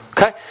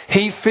 Okay?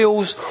 He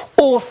fills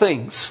all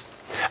things.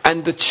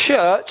 And the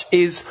church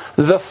is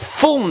the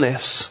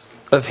fullness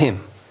of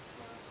him.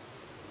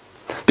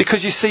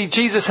 Because you see,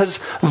 Jesus has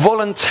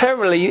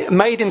voluntarily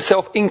made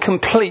himself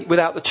incomplete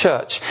without the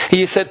church.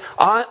 He has said,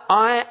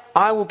 I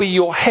will be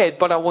your head,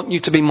 but I want you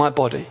to be my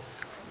body.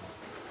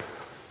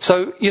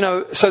 So,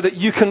 so that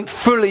you can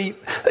so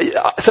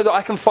that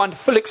I can find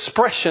full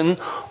expression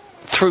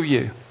through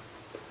you.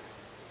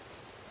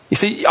 You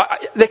see,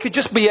 there could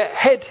just be a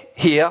head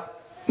here,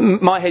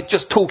 my head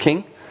just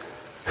talking,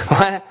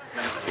 right?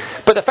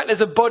 But the fact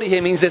there's a body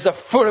here means there's a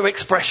fuller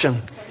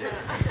expression.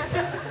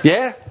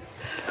 Yeah?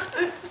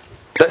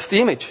 That's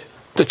the image.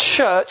 The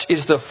church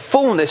is the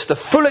fullness, the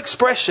full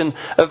expression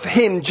of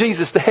him,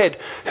 Jesus the head,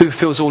 who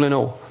fills all in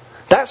all.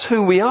 That's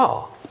who we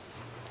are.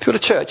 If you're the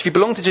church, if you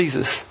belong to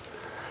Jesus,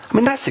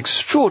 that's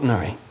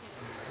extraordinary.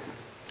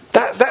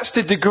 That's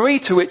the degree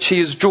to which he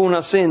has drawn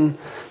us in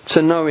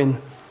to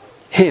knowing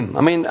him.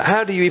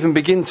 How do you even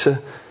begin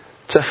to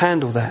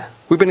handle that?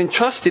 We've been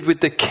entrusted with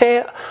the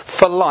care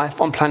for life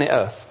on planet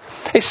Earth.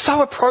 It's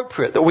so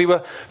appropriate that we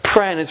were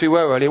praying as we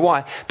were earlier.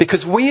 Why?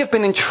 Because we have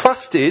been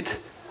entrusted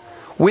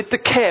with the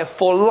care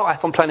for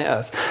life on planet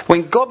Earth.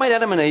 When God made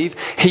Adam and Eve,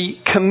 He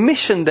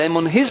commissioned them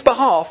on His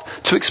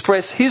behalf to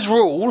express His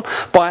rule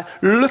by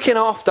looking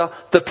after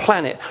the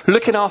planet,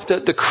 looking after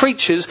the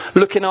creatures,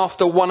 looking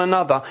after one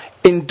another.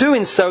 In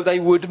doing so, they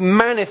would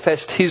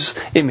manifest His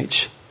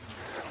image.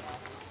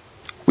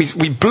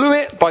 We blew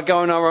it by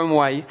going our own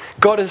way.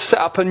 God has set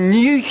up a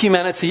new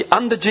humanity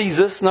under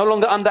Jesus, no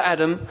longer under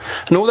Adam.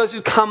 And all those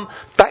who come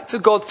back to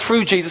God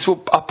through Jesus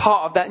are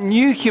part of that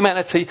new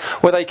humanity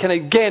where they can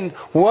again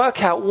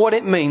work out what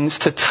it means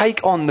to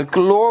take on the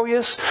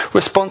glorious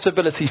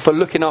responsibility for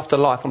looking after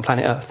life on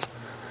planet Earth.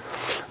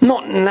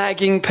 Not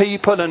nagging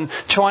people and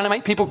trying to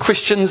make people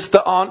Christians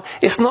that aren't.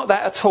 It's not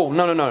that at all.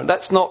 No.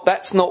 That's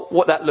not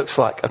what that looks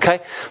like,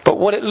 okay? But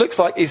what it looks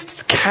like is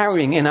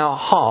carrying in our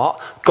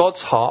heart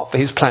God's heart for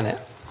His planet.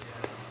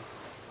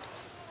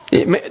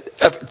 It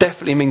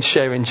definitely means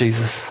sharing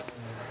Jesus.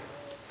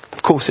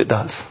 Of course it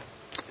does.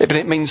 But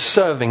it means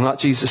serving like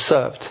Jesus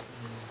served.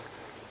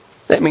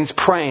 It means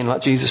praying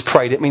like Jesus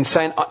prayed. It means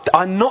saying,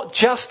 I'm not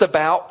just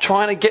about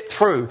trying to get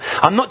through.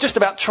 I'm not just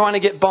about trying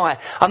to get by.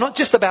 I'm not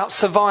just about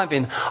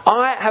surviving.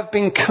 I have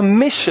been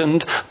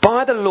commissioned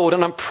by the Lord,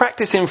 and I'm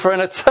practicing for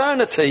an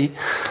eternity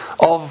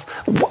of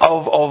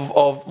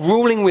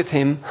ruling with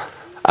Him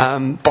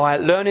by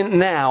learning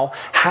now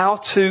how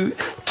to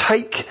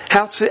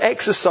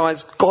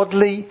exercise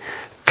godly,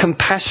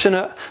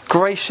 compassionate,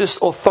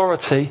 gracious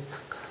authority.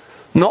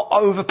 Not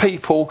over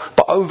people,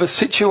 but over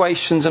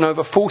situations and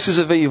over forces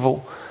of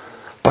evil,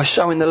 by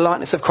showing the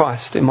likeness of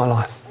Christ in my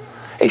life.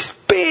 It's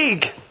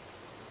big.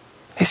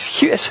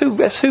 It's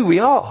who we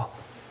are.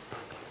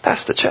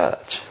 That's the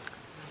church.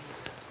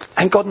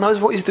 And God knows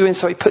what He's doing,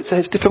 so He puts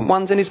His different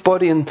ones in His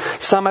body, and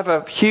some have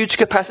a huge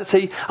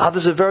capacity,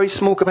 others a very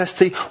small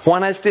capacity.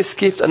 One has this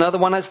gift, another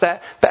one has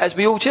that. But as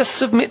we all just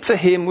submit to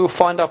Him, we'll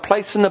find our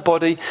place in the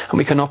body, and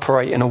we can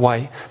operate in a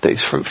way that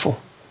is fruitful.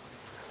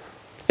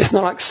 It's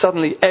not like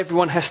suddenly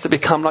everyone has to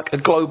become like a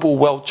global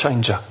world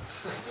changer.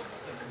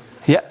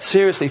 Yeah,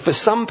 seriously, for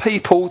some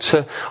people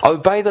to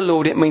obey the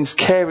Lord, it means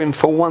caring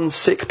for one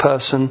sick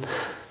person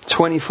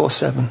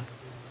 24/7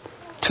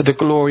 to the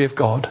glory of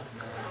God.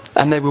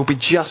 And they will be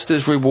just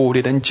as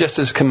rewarded and just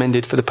as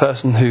commended for the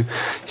person who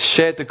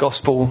shared the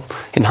gospel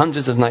in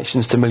hundreds of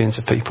nations to millions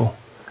of people.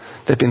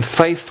 They've been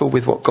faithful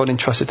with what God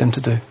entrusted them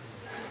to do.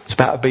 It's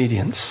about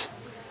obedience.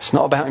 It's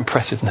not about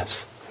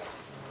impressiveness.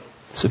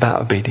 It's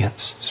about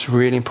obedience. It's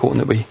really important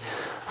that we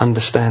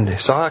understand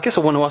this. So I guess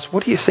I want to ask,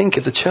 what do you think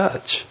of the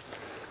church?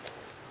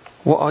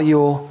 What are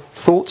your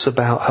thoughts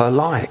about her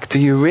like? Do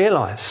you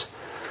realise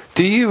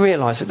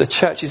that the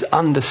church is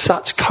under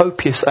such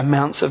copious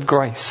amounts of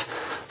grace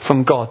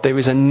from God? There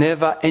is a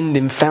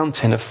never-ending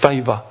fountain of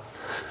favour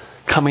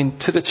coming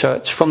to the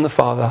church from the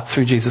Father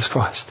through Jesus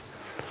Christ.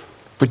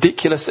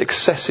 Ridiculous,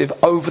 excessive,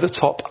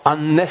 over-the-top,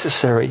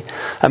 unnecessary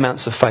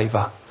amounts of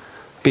favour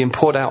being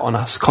poured out on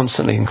us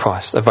constantly in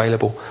Christ,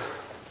 available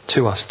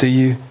to us. Do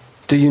you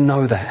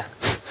know that?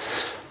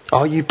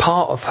 Are you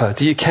part of her?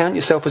 Do you count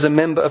yourself as a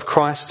member of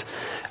Christ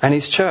and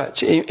His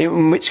church?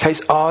 In which case,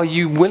 are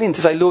you willing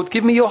to say, Lord,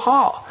 give me your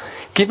heart.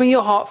 Give me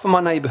your heart for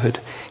my neighbourhood.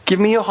 Give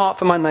me your heart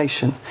for my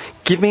nation.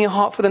 Give me your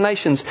heart for the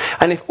nations.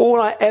 And if all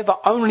I ever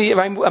only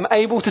am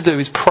able to do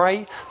is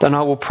pray, then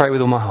I will pray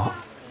with all my heart.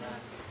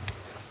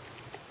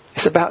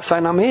 It's about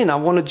saying, I'm in. I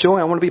want to join.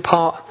 I want to be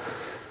part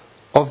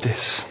of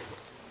this.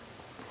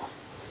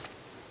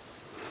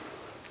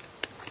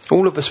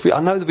 All of us,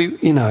 I know that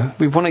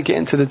we want to get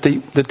into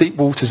the deep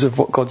waters of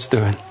what God's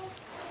doing.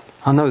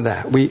 I know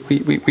that.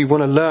 We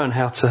want to learn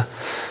how to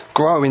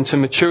grow into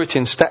maturity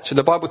and stature.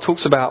 The Bible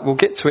talks about, we'll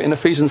get to it in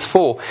Ephesians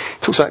 4,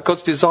 it talks about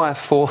God's desire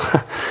for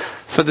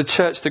the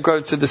church to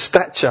grow to the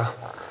stature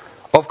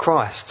of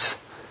Christ.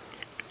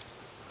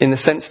 In the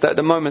sense that at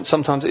the moment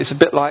sometimes it's a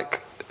bit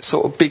like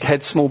sort of big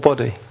head, small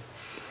body.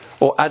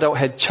 Or adult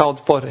head,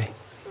 child's body.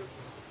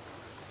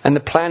 And the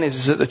plan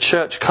is that the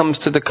church comes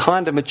to the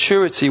kind of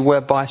maturity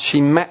whereby she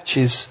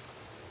matches.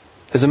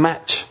 There's a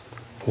match.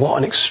 What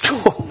an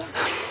extraordinary...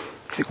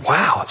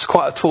 Wow, it's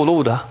quite a tall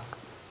order.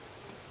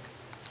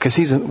 Because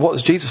what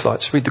was Jesus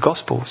like? Just read the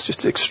Gospels.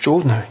 Just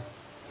extraordinary.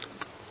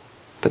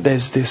 But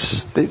there's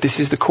this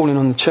is the calling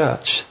on the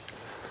church.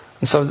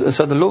 And so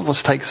the Lord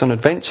wants to take us on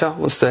adventure,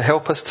 wants to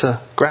help us to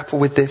grapple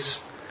with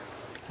this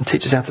and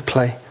teach us how to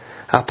play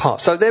our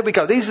part. So there we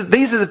go. These are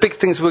the big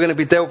things we're going to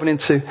be delving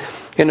into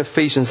in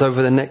Ephesians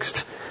over the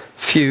next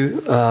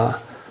few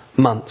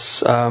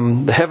months.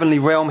 The heavenly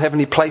realm,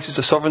 heavenly places,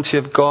 the sovereignty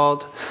of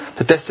God,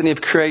 the destiny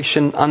of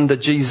creation under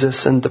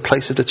Jesus, and the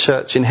place of the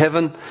church in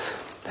heaven,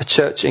 the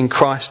church in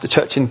Christ, the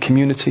church in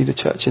community, the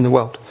church in the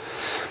world.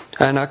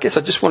 And I guess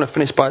I just want to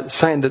finish by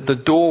saying that the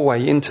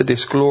doorway into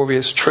this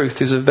glorious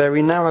truth is a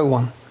very narrow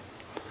one.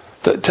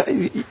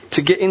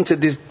 To get into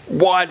these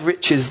wide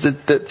riches,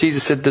 that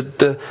Jesus said that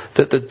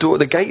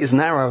the gate is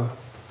narrow.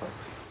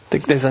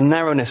 There's a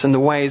narrowness and the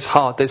way is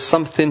hard. There's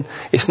something.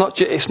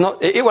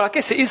 Well, I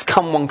guess it is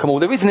come one, come all.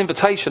 There is an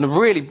invitation,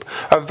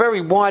 a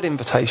very wide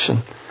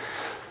invitation.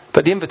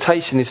 But the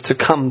invitation is to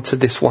come to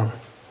this one,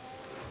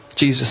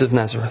 Jesus of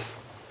Nazareth.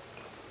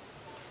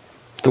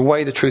 The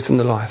way, the truth and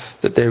the life.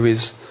 That there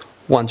is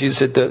one. Jesus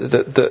said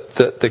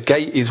that the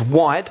gate is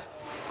wide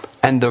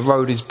and the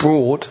road is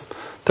broad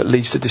that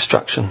leads to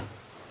destruction.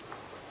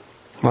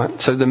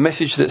 Right? So the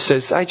message that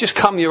says, hey, just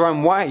come your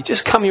own way.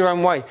 Just come your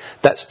own way.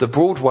 That's the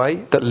broad way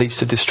that leads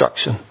to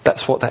destruction.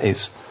 That's what that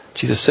is.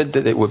 Jesus said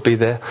that it would be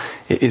there.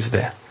 It is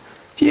there.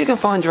 You can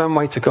find your own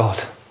way to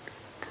God.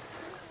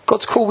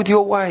 God's cool with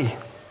your way.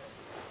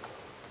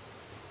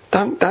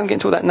 Don't get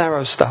into all that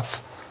narrow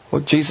stuff.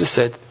 Well, Jesus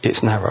said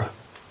it's narrow.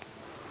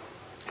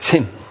 It's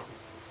Him.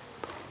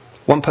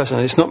 One person.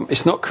 And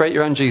it's not create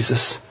your own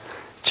Jesus.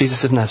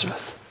 Jesus of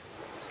Nazareth,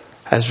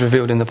 as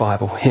revealed in the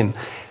Bible. Him.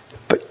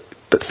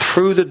 But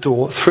through the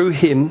door, through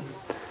Him,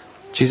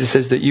 Jesus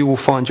says that you will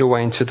find your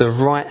way into the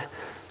right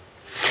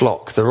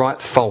flock, the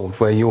right fold,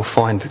 where you'll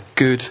find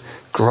good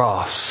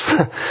grass,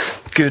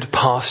 good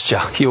pasture.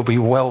 You'll be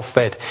well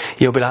fed.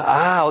 You'll be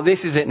like,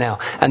 this is it now.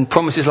 And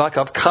promises like,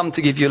 I've come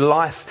to give you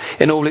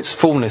life in all its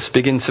fullness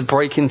begin to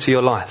break into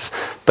your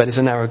life. But it's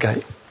a narrow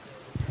gate.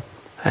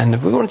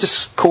 And we want to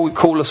just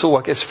call us all,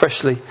 I guess,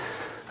 freshly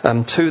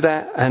to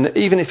that. And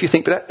even if you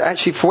think, but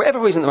actually, for whatever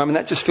reason at the moment,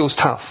 that just feels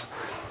tough.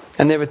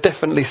 And there are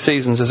definitely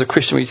seasons as a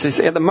Christian where you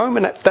say, at the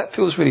moment, that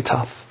feels really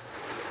tough.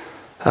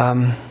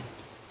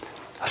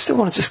 I still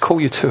want to just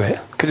call you to it,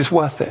 because it's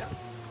worth it.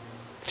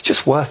 It's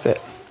just worth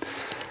it.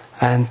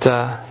 And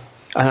I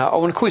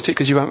want to call you to it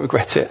because you won't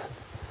regret it.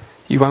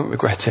 You won't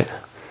regret it.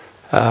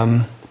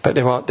 But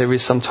there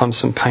is sometimes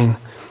some pain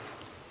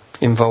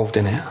involved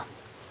in it.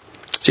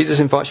 Jesus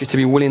invites you to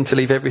be willing to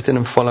leave everything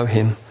and follow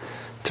Him,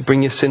 to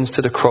bring your sins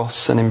to the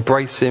cross and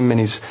embrace Him in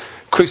His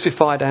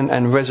crucified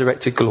and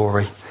resurrected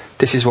glory.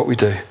 This is what we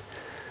do.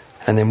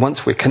 And then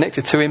once we're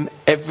connected to Him,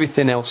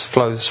 everything else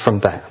flows from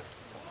that.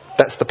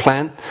 That's the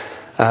plan.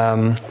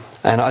 And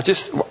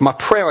my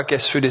prayer, I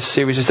guess, through this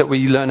series is that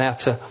we learn how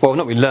to,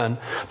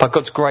 by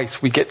God's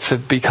grace, we get to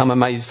become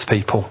amazed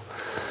people.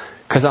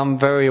 Because I'm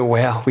very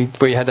aware,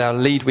 we had our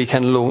Lead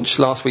Weekend launch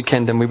last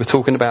weekend and we were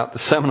talking about the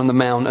Sermon on the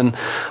Mount, and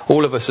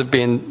all of us have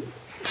been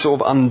sort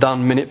of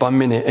undone minute by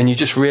minute, and you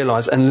just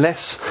realise,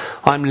 unless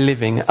I'm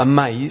living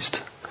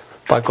amazed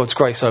by God's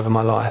grace over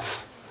my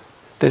life,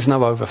 there's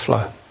no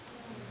overflow.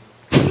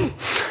 Do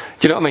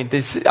you know what I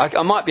mean?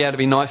 I might be able to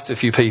be nice to a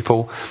few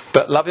people,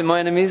 but loving my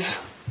enemies,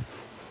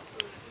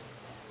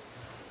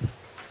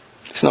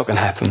 it's not going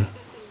to happen.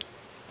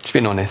 Just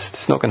being honest,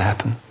 it's not going to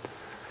happen.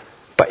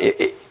 But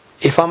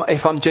if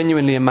I'm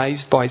genuinely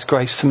amazed by His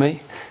grace to me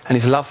and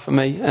His love for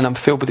me, and I'm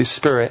filled with His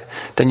Spirit,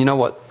 then you know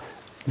what?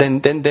 Then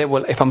there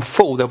will. If I'm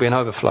full, there'll be an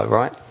overflow,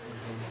 right?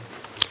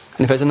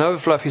 And if there's an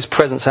overflow of His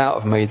presence out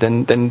of me,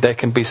 then there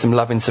can be some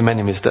loving some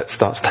enemies that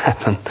starts to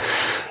happen,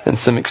 and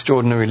some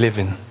extraordinary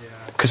living.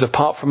 Because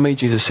apart from me,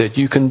 Jesus said,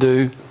 you can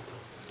do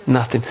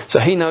nothing. So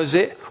He knows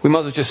it. We might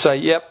as well just say,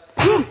 yep,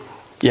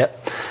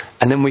 yep.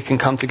 And then we can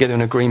come together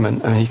in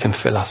agreement and He can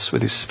fill us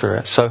with His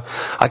Spirit. So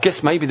I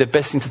guess maybe the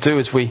best thing to do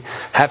is we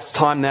have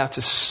time now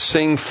to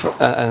sing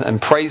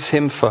and praise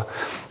Him for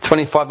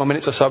 25 more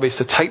minutes or so, is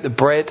to take the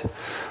bread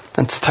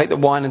and to take the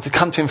wine and to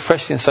come to Him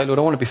freshly and say, Lord,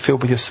 I want to be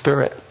filled with Your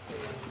Spirit.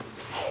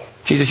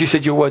 Jesus, You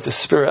said Your words are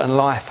spirit and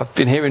life. I've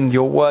been hearing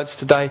Your words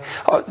today.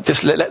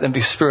 Just let them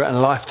be spirit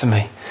and life to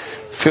me.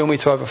 Fill me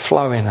to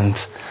overflowing, and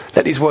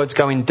let these words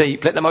go in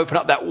deep. Let them open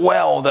up that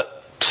well that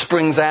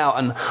springs out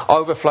and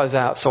overflows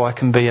out, so I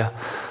can be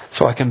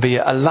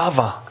a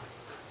lover,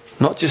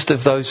 not just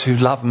of those who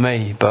love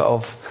me, but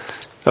of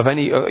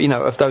any,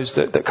 of those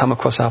that come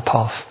across our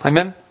path.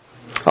 Amen.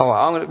 All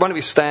right, why don't we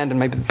stand, and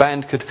maybe the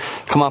band could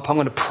come up. I'm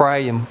going to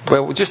pray, and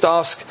we'll just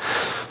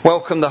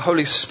welcome the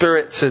Holy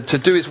Spirit to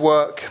do His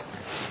work,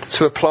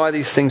 to apply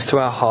these things to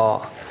our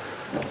heart.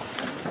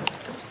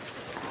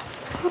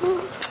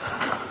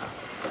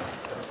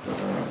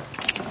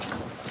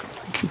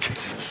 Thank you,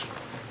 Jesus.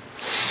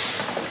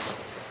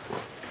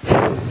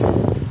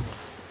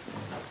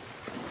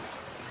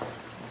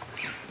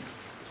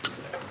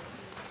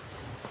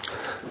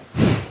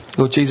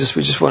 Lord Jesus,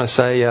 we just want to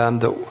say that,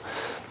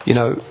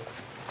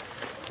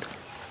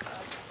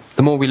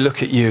 the more we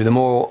look at You, the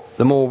more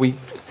we,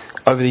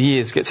 over the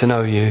years, get to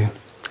know You,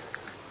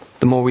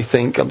 the more we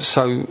think, I'm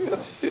so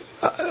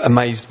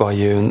amazed by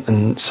You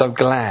and so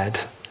glad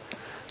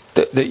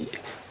that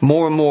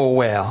more and more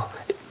aware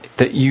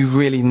that You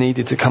really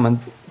needed to come and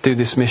do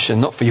this mission,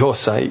 not for Your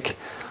sake,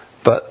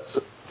 but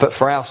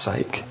for our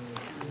sake.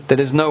 That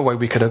there's no way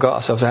we could have got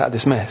ourselves out of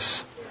this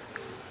mess.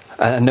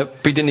 And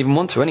we didn't even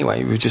want to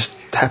anyway. We were just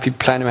happy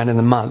playing around in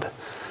the mud.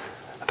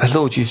 But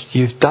Lord,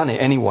 you've done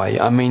it anyway.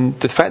 I mean,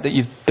 the fact that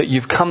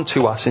you've come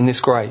to us in this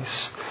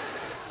grace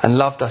and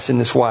loved us in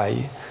this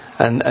way,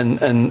 and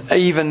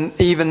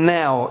even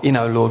now,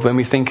 Lord, when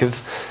we think of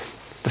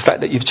the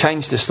fact that You've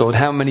changed us, Lord,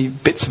 how many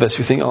bits of us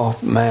we think, oh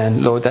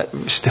man, Lord, that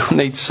still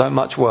needs so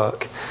much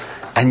work.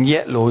 And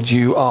yet, Lord,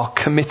 You are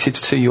committed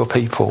to Your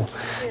people.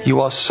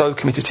 You are so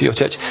committed to Your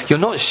church. You're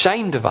not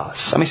ashamed of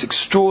us. I mean, it's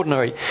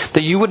extraordinary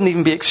that You wouldn't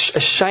even be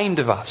ashamed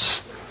of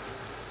us.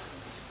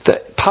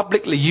 That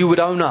publicly You would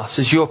own us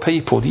as Your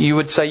people. That You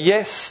would say,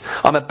 yes,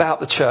 I'm about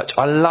the church.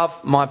 I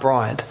love my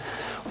bride.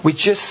 We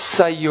just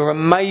say you're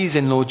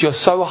amazing, Lord. You're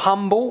so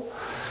humble.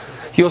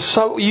 You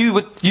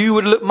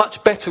would look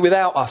much better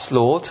without us,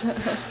 Lord.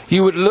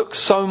 You would look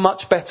so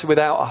much better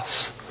without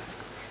us.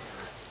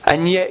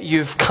 And yet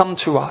you've come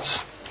to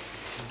us.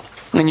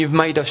 And you've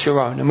made us your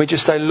own. And we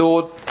just say,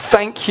 Lord,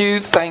 thank you,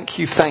 thank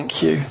you,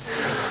 thank you.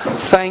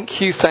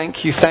 Thank you,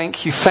 thank you,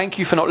 thank you. Thank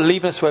you for not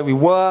leaving us where we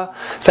were.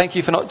 Thank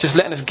you for not just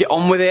letting us get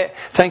on with it.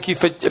 Thank you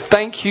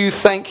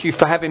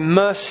for having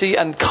mercy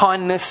and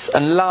kindness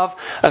and love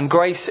and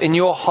grace in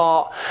your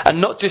heart. And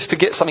not just to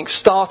get something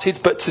started,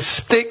 but to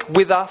stick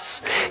with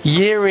us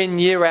year in,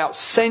 year out,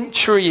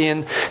 century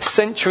in,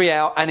 century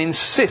out, and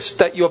insist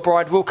that your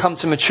bride will come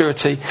to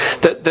maturity.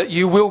 That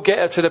you will get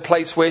her to the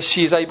place where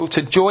she is able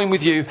to join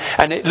with you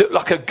and it looked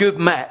like a good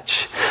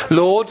match.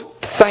 Lord,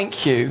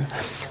 thank you.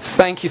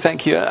 Thank you,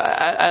 thank you.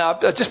 And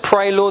I just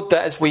pray, Lord,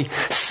 that as we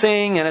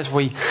sing and as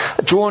we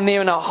draw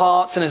near in our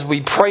hearts and as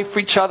we pray for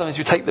each other, as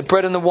we take the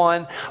bread and the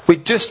wine, we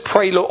just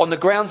pray, Lord, on the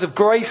grounds of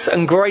grace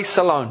and grace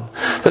alone,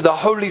 that the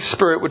Holy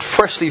Spirit would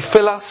freshly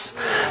fill us,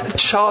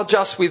 charge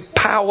us with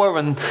power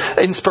and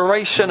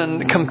inspiration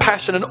and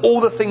compassion and all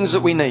the things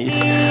that we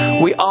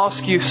need. We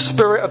ask you,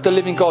 Spirit of the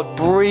living God,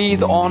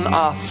 breathe on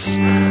us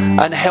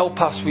and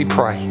help us, we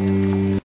pray.